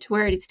compare to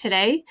where it is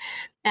today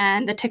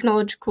and the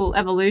technological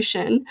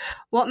evolution,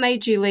 what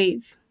made you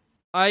leave?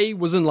 I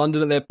was in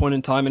London at that point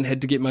in time and had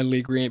to get my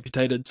leg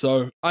re-amputated,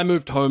 so I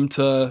moved home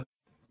to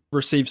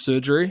receive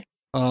surgery.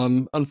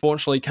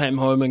 Unfortunately, came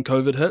home and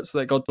COVID hit, so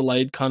that got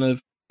delayed kind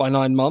of by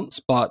 9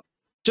 months, but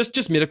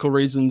just medical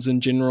reasons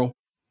in general,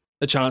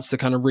 a chance to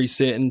kind of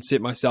reset and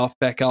set myself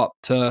back up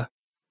to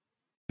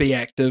be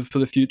active for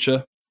the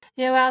future.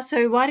 Yeah, wow.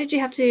 So why did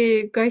you have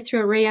to go through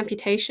a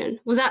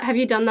re-amputation? Have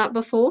you done that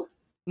before?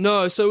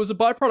 No, so it was a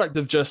byproduct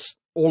of just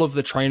all of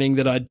the training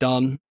that I'd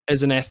done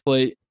as an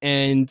athlete.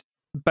 And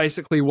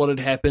basically what had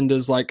happened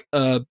is like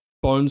a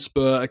bone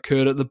spur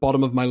occurred at the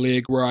bottom of my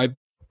leg where I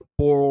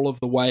bore all of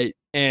the weight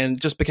and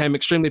just became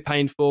extremely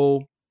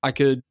painful. I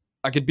could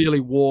barely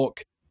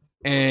walk,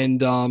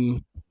 and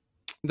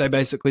they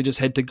basically just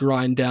had to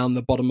grind down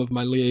the bottom of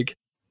my leg.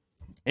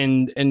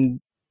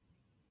 And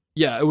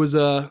yeah, it was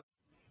a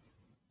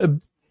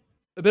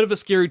bit of a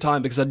scary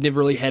time because I'd never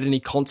really had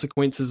any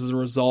consequences as a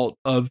result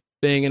of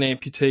being an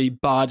amputee,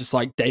 bar just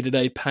like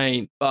day-to-day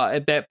pain. But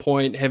at that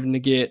point, having to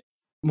get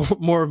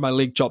more of my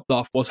leg chopped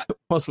off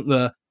wasn't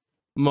the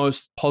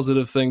most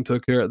positive thing to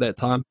occur at that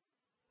time.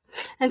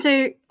 And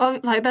so,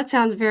 like, that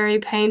sounds very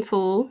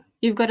painful.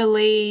 You've got to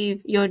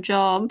leave your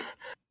job.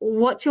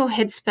 What's your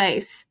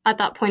headspace at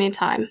that point in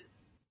time?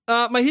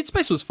 My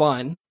headspace was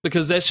fine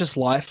because that's just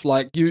life.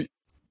 Like,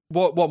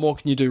 what more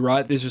can you do,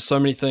 right? There's just so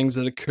many things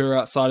that occur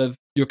outside of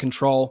your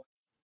control.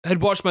 I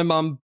had watched my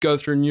mum go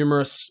through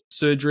numerous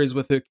surgeries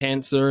with her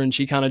cancer, and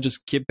she kind of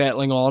just kept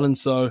battling on. And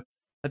so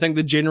I think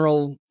the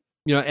general,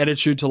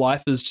 attitude to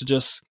life is to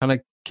just kind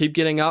of keep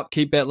getting up,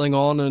 keep battling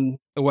on, and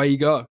away you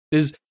go.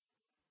 There's,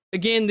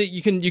 again, that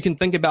you can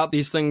think about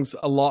these things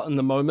a lot in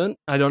the moment.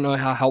 I don't know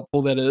how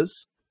helpful that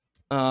is,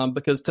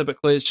 because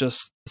typically it's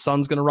just the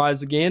sun's going to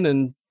rise again,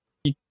 and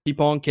you keep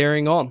on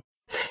carrying on.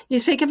 You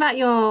speak about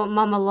your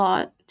mum a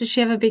lot. Did she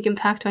have a big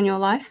impact on your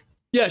life?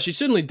 Yeah, she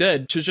certainly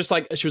did. She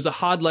was a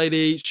hard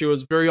lady. She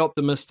was very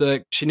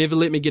optimistic. She never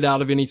let me get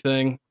out of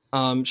anything.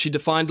 She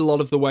defined a lot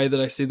of the way that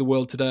I see the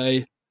world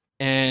today.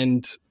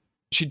 And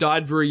She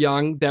died very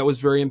young. That was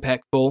very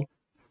impactful.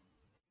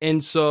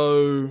 And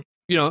so,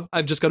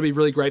 I've just got to be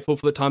really grateful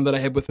for the time that I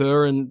had with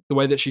her and the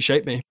way that she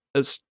shaped me.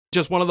 It's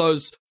just one of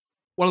those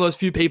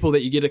few people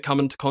that you get to come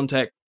into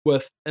contact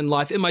with in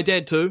life. And my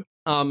dad too,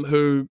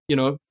 who,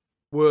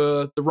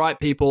 were the right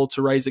people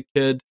to raise a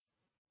kid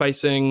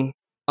facing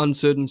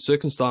uncertain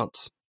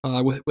circumstance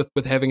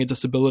with having a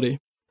disability.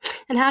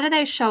 And how do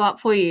they show up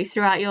for you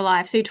throughout your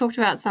life? So you talked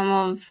about some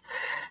of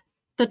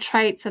the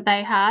traits that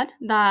they had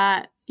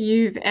that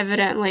you've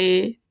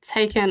evidently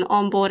taken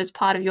on board as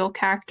part of your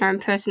character and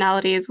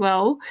personality as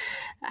well.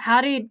 How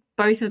did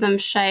both of them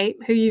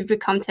shape who you've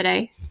become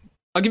today?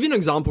 I'll give you an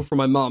example from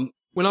my mum.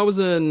 When I was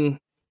in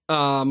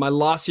my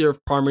last year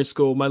of primary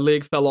school, my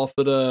leg fell off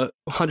at a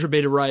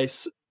 100-meter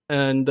race,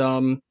 and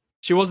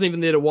she wasn't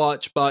even there to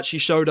watch, but she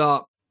showed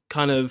up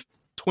kind of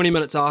 20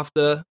 minutes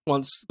after,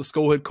 once the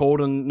school had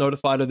called and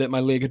notified her that my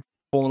leg had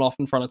fallen off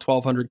in front of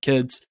 1,200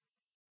 kids.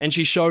 And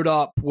she showed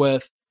up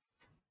with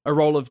a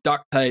roll of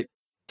duct tape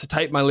to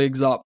tape my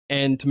legs up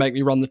and to make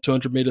me run the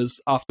 200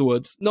 meters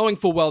afterwards, knowing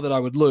full well that I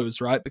would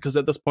lose, right? Because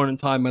at this point in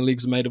time, my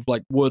legs were made of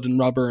like wood and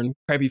rubber and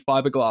crappy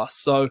fiberglass.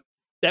 So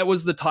that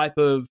was the type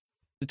of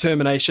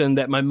determination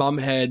that my mum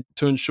had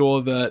to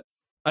ensure that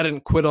I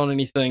didn't quit on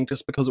anything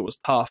just because it was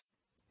tough.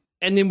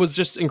 And then was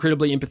just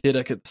incredibly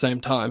empathetic at the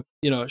same time.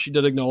 She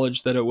did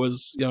acknowledge that it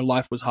was,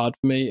 life was hard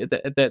for me at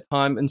that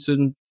time in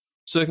certain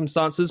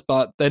circumstances,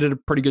 but they did a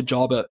pretty good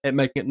job at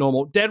making it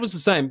normal. Dad was the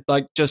same,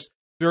 like just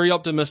very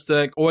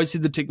optimistic, always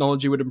said the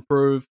technology would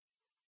improve,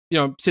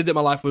 said that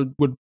my life would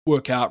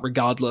work out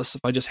regardless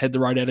if I just had the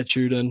right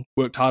attitude and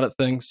worked hard at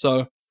things.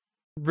 So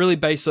really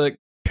basic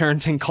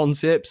parenting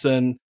concepts.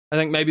 And I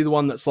think maybe the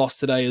one that's lost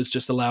today is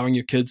just allowing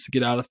your kids to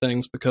get out of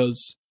things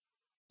because,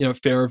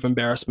 fear of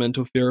embarrassment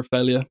or fear of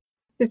failure.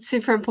 It's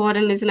super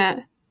important, isn't it?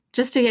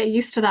 Just to get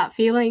used to that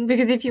feeling,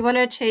 because if you want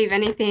to achieve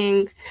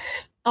anything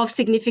of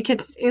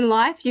significance in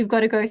life, you've got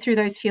to go through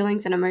those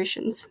feelings and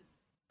emotions.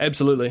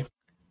 Absolutely.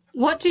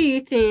 What do you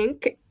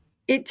think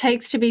it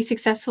takes to be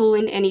successful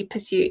in any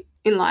pursuit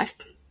in life?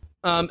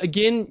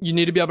 Again, you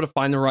need to be able to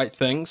find the right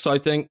thing. So I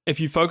think if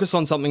you focus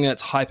on something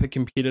that's hyper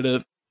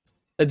competitive,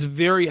 it's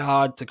very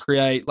hard to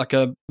create like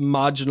a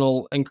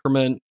marginal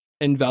increment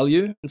in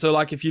value. And so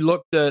like if you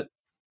looked at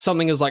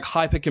something as like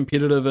hyper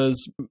competitive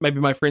as maybe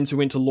my friends who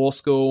went to law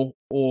school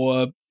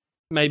or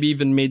maybe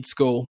even med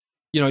school,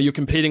 you're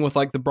competing with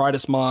like the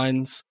brightest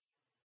minds.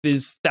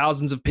 There's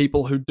thousands of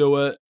people who do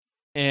it,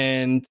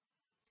 and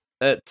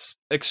it's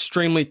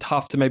extremely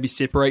tough to maybe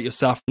separate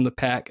yourself from the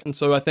pack. And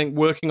so I think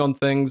working on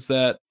things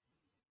that are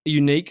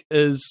unique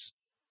is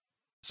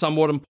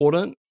somewhat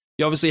important.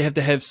 You obviously have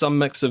to have some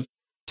mix of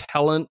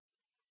talent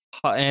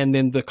and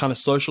then the kind of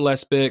social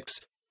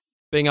aspects,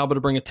 being able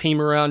to bring a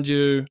team around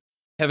you,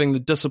 having the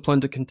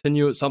discipline to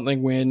continue at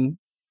something when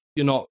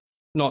you're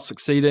not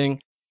succeeding.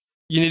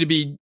 You need to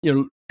be,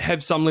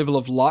 have some level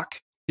of luck.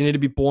 You need to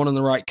be born in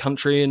the right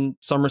country in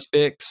some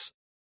respects.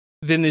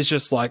 Then there's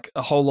just like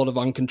a whole lot of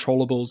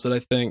uncontrollables that I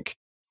think,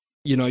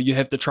 you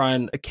have to try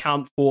and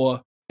account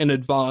for in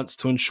advance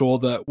to ensure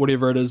that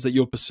whatever it is that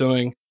you're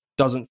pursuing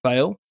doesn't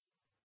fail.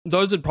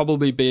 Those would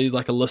probably be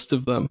like a list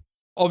of them.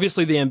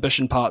 Obviously, the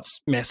ambition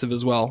part's massive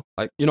as well.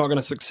 Like you're not going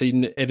to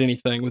succeed at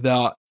anything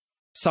without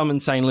some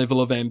insane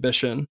level of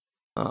ambition.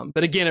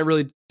 But again, it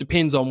really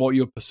depends on what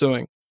you're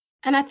pursuing.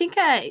 And I think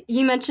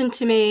you mentioned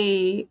to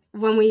me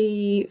when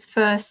we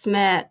first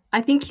met,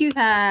 I think you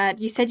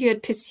said you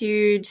had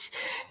pursued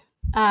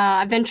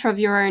a venture of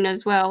your own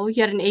as well.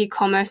 You had an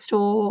e-commerce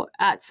store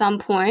at some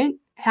point.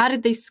 How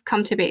did this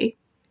come to be?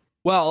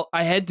 Well,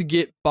 I had to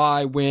get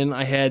by when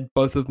I had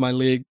when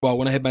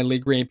I had my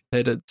leg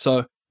re-amputated.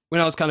 So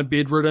when I was kind of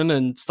bedridden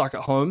and stuck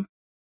at home,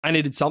 I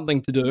needed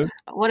something to do.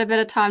 What a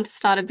better time to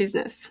start a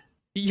business.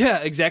 Yeah,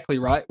 exactly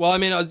right. Well, I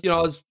mean, I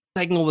was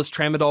taking all this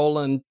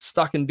tramadol and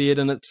stuck in bed,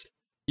 and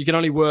you can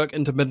only work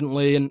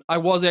intermittently. And I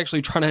was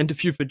actually trying to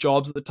interview for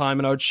jobs at the time,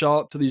 and I would show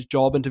up to these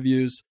job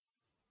interviews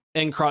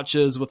in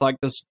crutches with like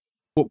this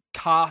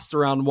cast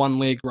around one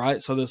leg,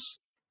 right? So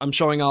I'm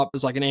showing up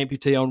as like an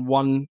amputee on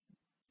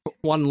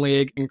one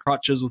leg in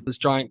crutches with this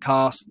giant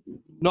cast,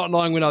 not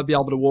knowing when I'd be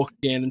able to walk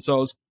again. And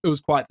so it was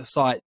quite the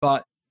sight.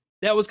 But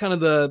that was kind of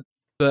the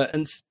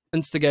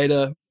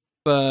instigator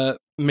for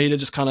me to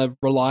just kind of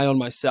rely on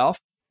myself.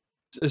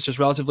 It's just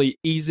relatively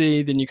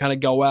easy. Then you kind of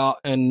go out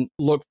and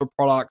look for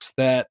products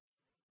that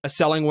are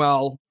selling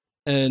well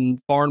in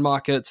foreign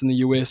markets in the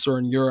US or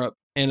in Europe,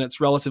 and it's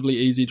relatively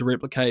easy to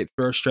replicate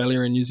for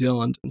Australia and New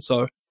Zealand. And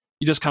so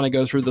you just kind of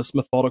go through this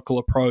methodical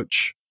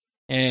approach,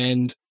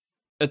 and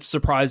it's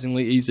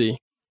surprisingly easy.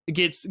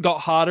 It got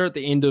harder at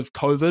the end of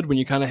COVID when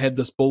you kind of had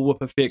this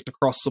bullwhip effect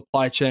across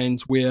supply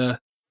chains where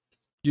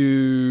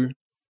you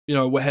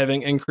were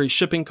having increased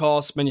shipping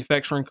costs,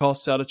 manufacturing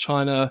costs out of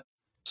China,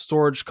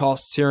 storage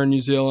costs here in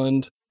New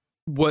Zealand,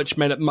 which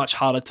made it much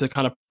harder to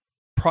kind of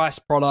price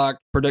product,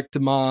 predict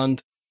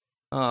demand,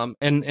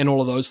 and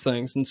all of those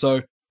things. And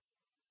so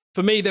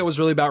for me, that was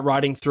really about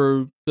riding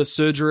through the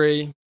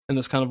surgery and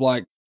this kind of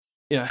like,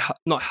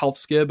 not health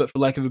scare, but for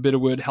lack of a better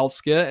word, health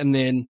scare, and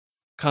then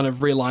kind of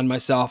realign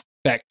myself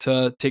back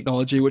to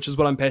technology, which is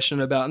what I'm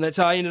passionate about. And that's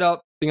how I ended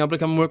up being able to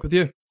come and work with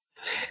you.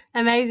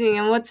 Amazing.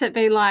 And what's it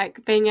been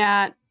like being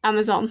at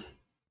Amazon?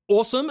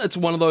 Awesome. It's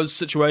one of those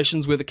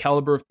situations where the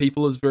caliber of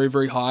people is very,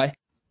 very high.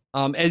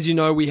 As you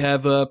know, we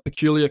have a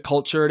peculiar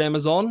culture at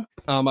Amazon.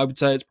 I would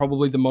say it's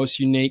probably the most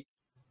unique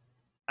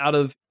out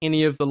of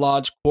any of the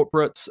large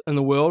corporates in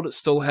the world. It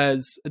still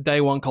has a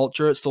day one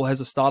culture. It still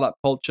has a startup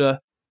culture.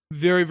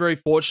 Very, very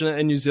fortunate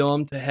in New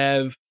Zealand to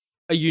have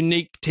a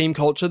unique team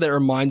culture that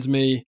reminds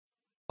me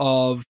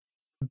of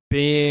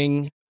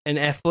being an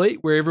athlete,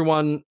 where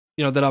everyone,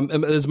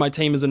 as my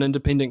team is an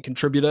independent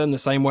contributor in the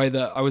same way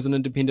that I was an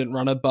independent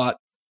runner, but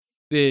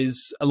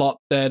there's a lot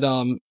that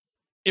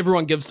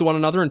everyone gives to one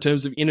another in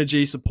terms of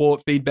energy,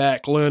 support,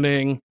 feedback,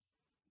 learning,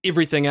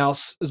 everything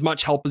else, as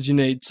much help as you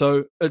need.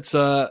 So it's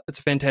a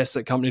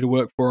fantastic company to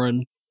work for,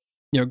 and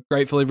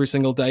grateful every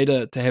single day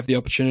to have the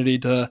opportunity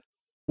to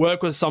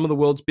work with some of the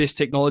world's best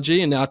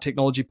technology and our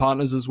technology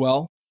partners as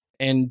well,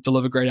 and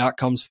deliver great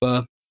outcomes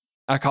for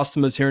our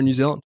customers here in New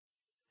Zealand.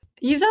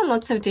 You've done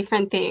lots of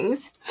different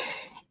things.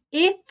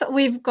 If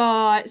we've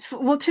got,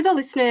 to the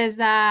listeners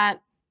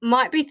that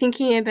might be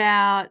thinking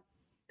about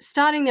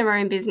starting their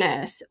own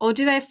business, or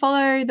do they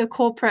follow the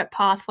corporate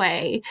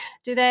pathway?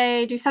 Do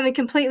they do something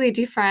completely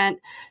different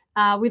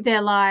with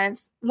their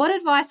lives? What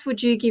advice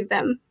would you give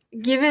them,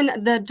 given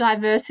the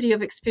diversity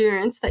of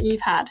experience that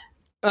you've had?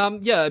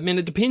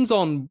 It depends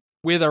on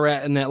where they're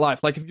at in that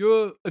life. Like if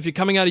you're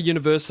coming out of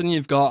university and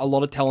you've got a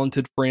lot of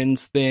talented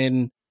friends,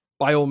 then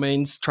by all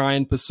means try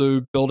and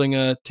pursue building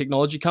a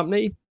technology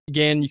company.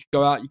 Again, you could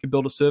go out, you could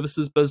build a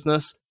services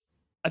business.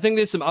 I think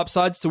there's some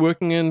upsides to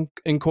working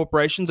in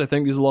corporations. I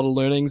think there's a lot of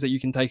learnings that you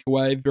can take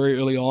away very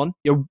early on.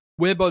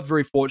 We're both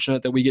very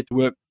fortunate that we get to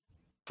work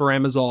for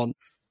Amazon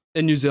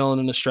in New Zealand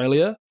and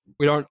Australia.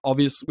 We don't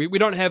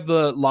have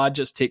the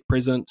largest tech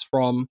presence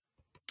from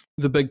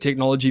the big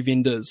technology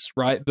vendors,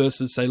 right?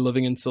 Versus say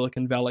living in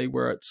Silicon Valley,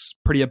 where it's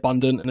pretty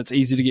abundant and it's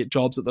easy to get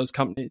jobs at those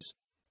companies.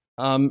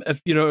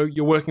 If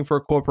you're working for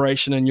a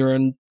corporation and you're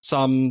in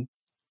some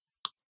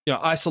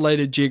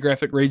isolated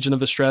geographic region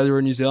of Australia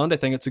or New Zealand, I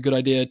think it's a good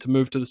idea to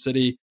move to the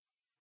city,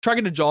 try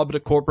to get a job at a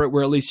corporate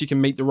where at least you can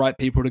meet the right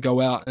people to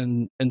go out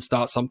and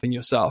start something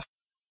yourself.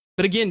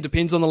 But again,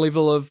 depends on the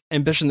level of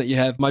ambition that you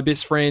have. My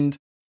best friend,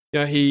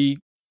 he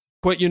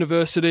quit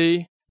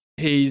university.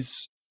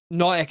 He's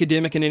not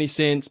academic in any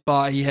sense,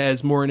 but he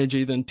has more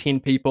energy than 10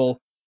 people.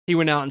 He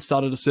went out and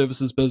started a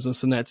services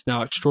business, and that's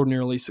now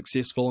extraordinarily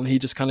successful. And he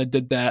just kind of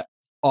did that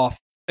off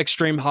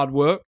extreme hard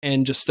work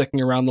and just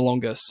sticking around the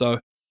longest. So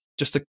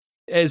just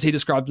as he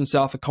describes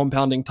himself, a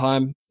compounding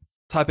time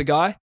type of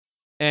guy.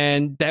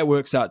 And that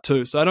works out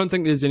too. So I don't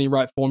think there's any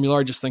right formula.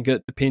 I just think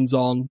it depends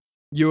on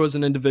you as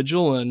an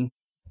individual and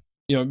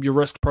your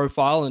risk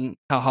profile and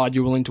how hard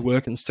you're willing to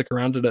work and stick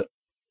around at it.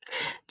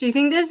 Do you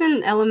think there's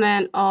an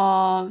element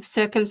of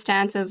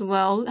circumstance as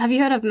well? Have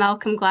you heard of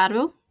Malcolm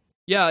Gladwell?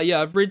 Yeah,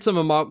 I've read some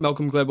of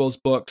Malcolm Gladwell's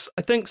books.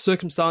 I think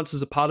circumstance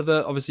is a part of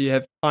it. Obviously, you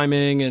have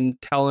timing and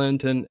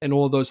talent and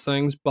all of those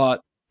things.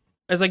 But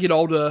as I get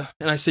older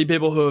and I see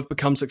people who have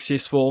become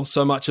successful,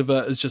 so much of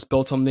it is just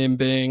built on them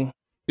being,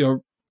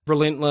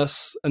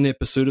 relentless in their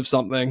pursuit of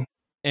something.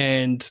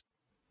 And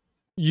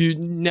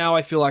now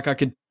I feel like I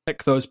could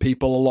pick those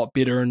people a lot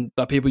better, and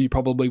the people you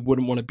probably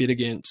wouldn't want to bet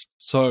against.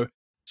 So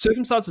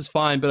circumstance is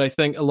fine, but I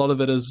think a lot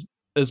of it is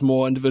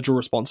more individual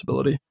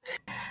responsibility.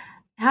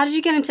 How did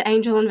you get into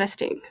angel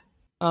investing?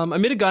 I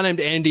met a guy named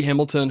Andy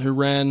Hamilton who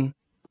ran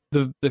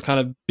the kind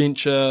of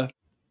venture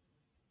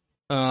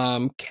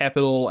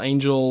capital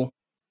angel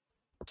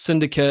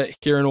syndicate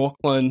here in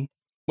Auckland,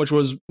 which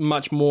was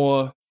much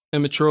more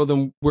immature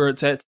than where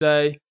it's at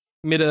today.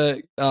 Met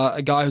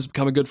a guy who's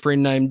become a good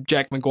friend named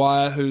Jack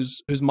McGuire,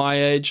 who's my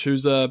age,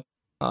 who's a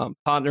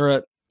partner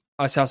at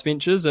Icehouse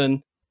Ventures,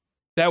 and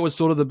that was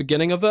sort of the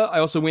beginning of it. I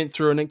also went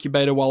through an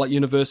incubator while at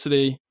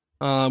university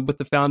with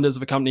the founders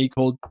of a company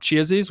called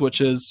Cheersies, which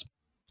is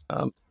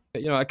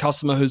a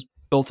customer who's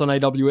built on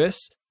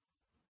AWS,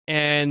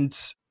 and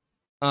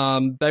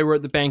they were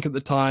at the bank at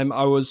the time.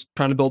 I was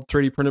trying to build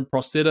 3D printed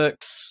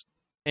prosthetics,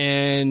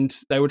 and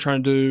they were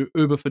trying to do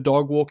Uber for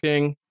dog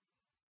walking.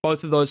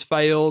 Both of those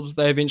failed.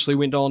 They eventually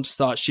went on to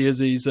start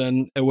Cheersies,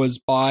 and it was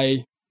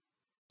by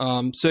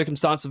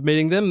circumstance of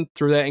meeting them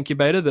through that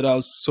incubator that I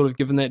was sort of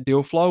given that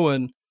deal flow.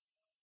 And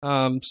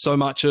so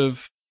much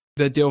of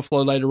the deal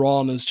flow later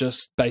on is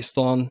just based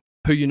on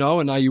who you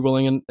know, and are you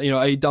willing, and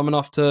are you dumb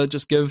enough to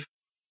just give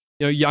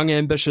young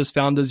ambitious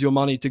founders your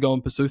money to go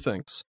and pursue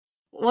things.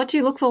 What do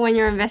you look for when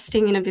you're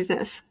investing in a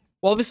business?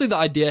 Well, obviously the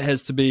idea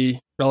has to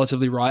be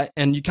relatively right,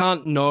 and you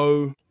can't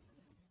know,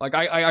 like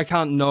I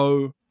can't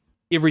know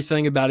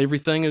everything about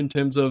everything in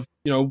terms of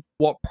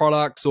what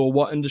products or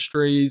what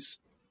industries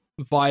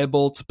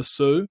viable to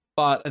pursue.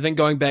 But I think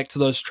going back to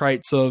those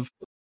traits of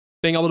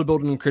being able to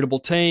build an incredible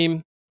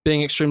team,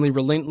 being extremely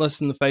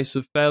relentless in the face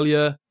of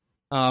failure,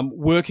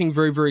 working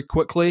very, very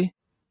quickly.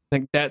 I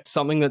think that's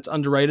something that's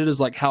underrated, is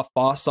like how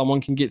fast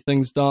someone can get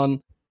things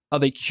done. Are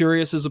they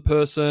curious as a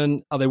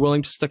person? Are they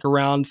willing to stick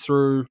around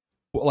through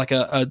like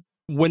a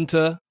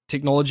winter,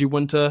 technology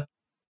winter?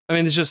 I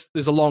mean,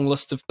 there's a long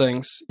list of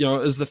things.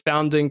 Is the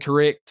founding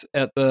correct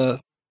at the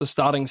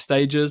starting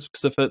stages?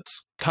 Because if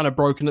it's kind of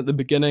broken at the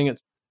beginning,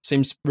 it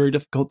seems very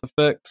difficult to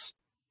fix.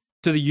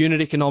 Do the unit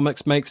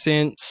economics make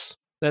sense?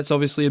 That's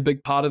obviously a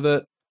big part of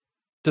it.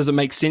 Does it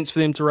make sense for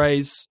them to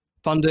raise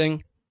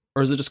funding?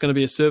 Or is it just going to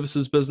be a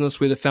services business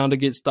where the founder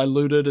gets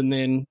diluted and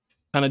then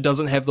kind of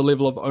doesn't have the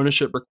level of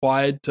ownership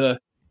required to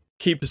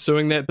keep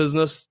pursuing that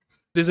business?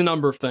 There's a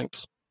number of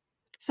things.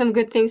 Some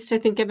good things to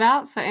think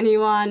about for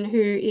anyone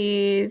who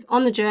is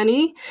on the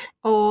journey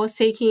or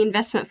seeking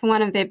investment for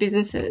one of their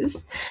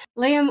businesses.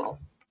 Liam,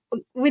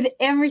 with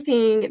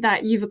everything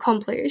that you've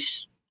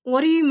accomplished,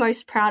 what are you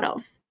most proud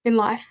of in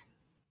life?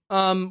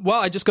 Well,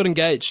 I just got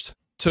engaged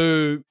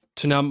to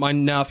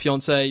my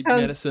fiance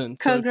Madison.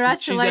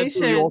 Congratulations!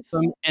 She's absolutely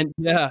awesome, and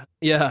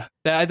yeah.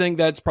 I think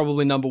that's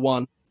probably number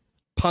one.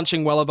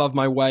 Punching well above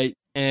my weight,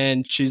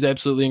 and she's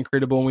absolutely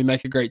incredible, and we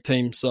make a great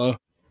team. So,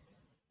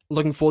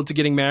 looking forward to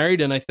getting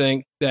married, and I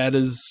think that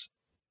is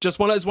just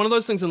one of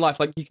those things in life.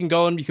 Like, you can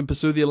go and you can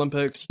pursue the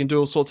Olympics, you can do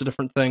all sorts of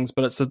different things,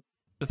 but it's the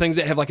things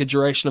that have like a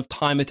duration of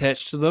time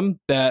attached to them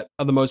that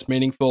are the most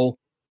meaningful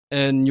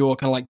in your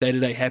kind of like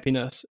day-to-day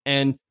happiness.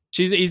 And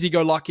she's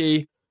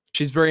easy-go-lucky.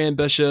 She's very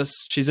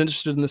ambitious. She's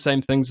interested in the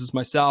same things as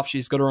myself.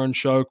 She's got her own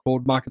show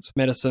called Markets with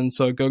Madison,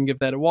 so go and give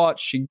that a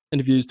watch. She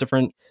interviews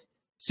different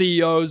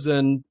CEOs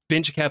and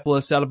venture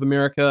capitalists out of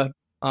America,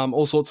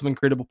 all sorts of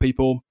incredible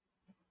people.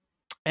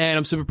 And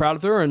I'm super proud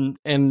of her.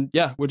 And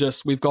yeah,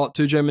 we've got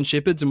 2 German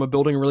Shepherds and we're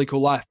building a really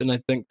cool life. And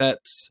I think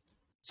that's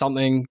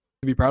something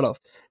to be proud of.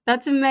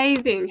 That's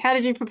amazing. How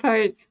did you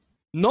propose?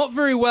 Not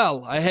very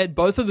well. I had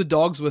both of the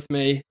dogs with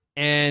me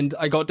and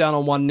I got down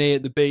on one knee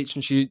at the beach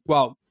and she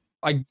was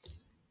like,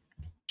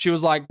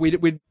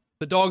 the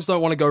dogs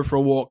don't want to go for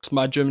a walk because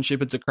my German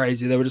Shepherds are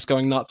crazy. They were just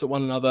going nuts at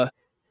one another.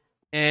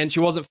 And she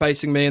wasn't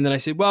facing me. And then I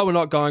said, well, we're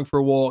not going for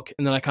a walk.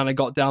 And then I kind of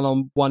got down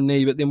on one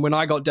knee. But then when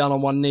I got down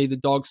on one knee, the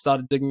dog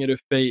started digging at her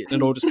feet and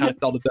it all just kind of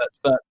fell to bits.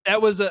 But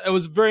it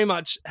was very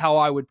much how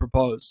I would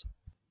propose.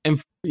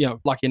 And,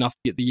 lucky enough to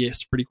get the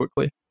yes pretty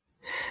quickly.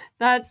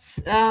 That's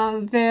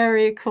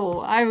very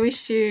cool. I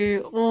wish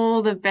you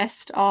all the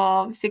best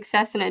of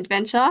success and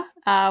adventure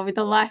with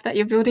the life that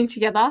you're building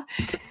together.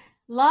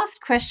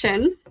 Last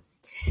question.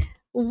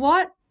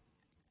 What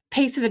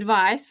piece of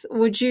advice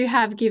would you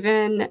have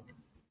given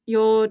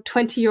your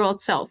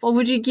 20-year-old self, or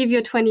would you give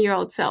your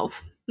 20-year-old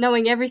self,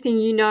 knowing everything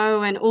you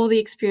know and all the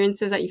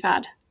experiences that you've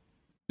had?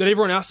 That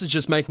everyone else is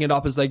just making it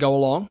up as they go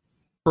along,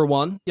 for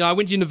one. I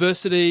went to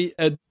university.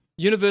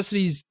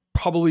 University's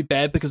probably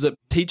bad because it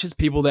teaches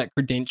people that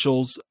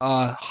credentials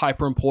are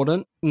hyper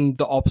important, and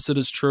the opposite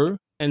is true.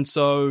 And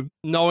so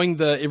knowing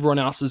that everyone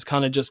else is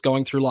kind of just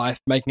going through life,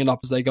 making it up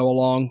as they go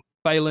along,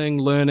 failing,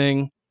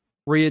 learning,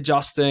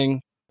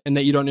 readjusting, and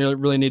that you don't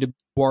really need to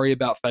worry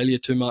about failure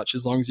too much.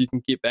 As long as you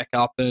can get back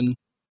up and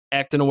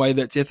act in a way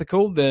that's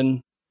ethical, then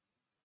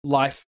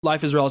life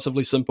is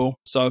relatively simple.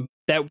 So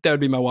that would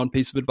be my one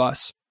piece of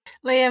advice.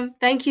 Liam,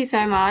 thank you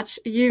so much.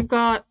 You've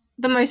got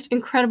the most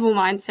incredible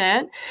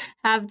mindset,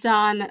 have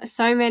done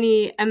so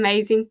many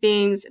amazing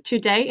things to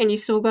date, and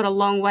you've still got a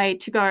long way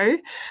to go.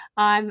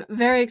 I'm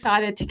very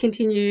excited to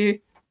continue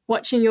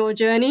watching your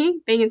journey,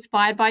 being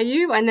inspired by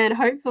you, and then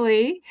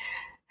hopefully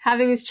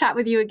having this chat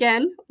with you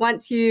again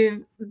once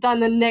you've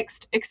done the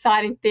next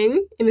exciting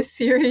thing in the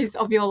series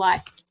of your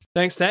life.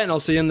 Thanks, Tat, and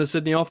I'll see you in the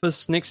Sydney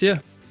office next year.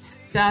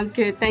 Sounds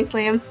good. Thanks,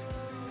 Liam.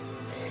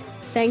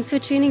 Thanks for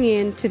tuning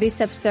in to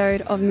this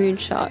episode of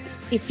Moonshot.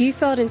 If you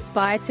felt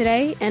inspired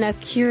today and are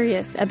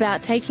curious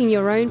about taking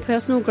your own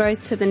personal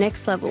growth to the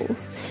next level,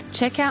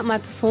 check out my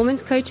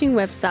performance coaching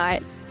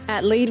website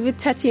at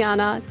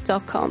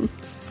leadwithtatiana.com.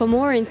 For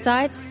more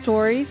insights,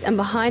 stories, and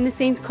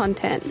behind-the-scenes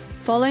content,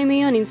 follow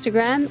me on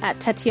Instagram at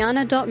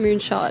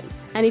tatiana.moonshot.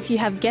 And if you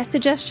have guest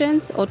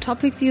suggestions or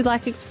topics you'd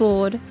like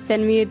explored,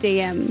 send me a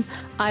DM.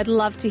 I'd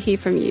love to hear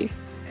from you.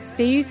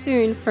 See you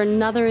soon for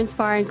another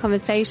inspiring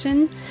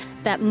conversation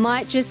that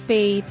might just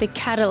be the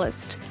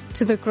catalyst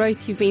to the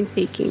growth you've been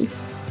seeking.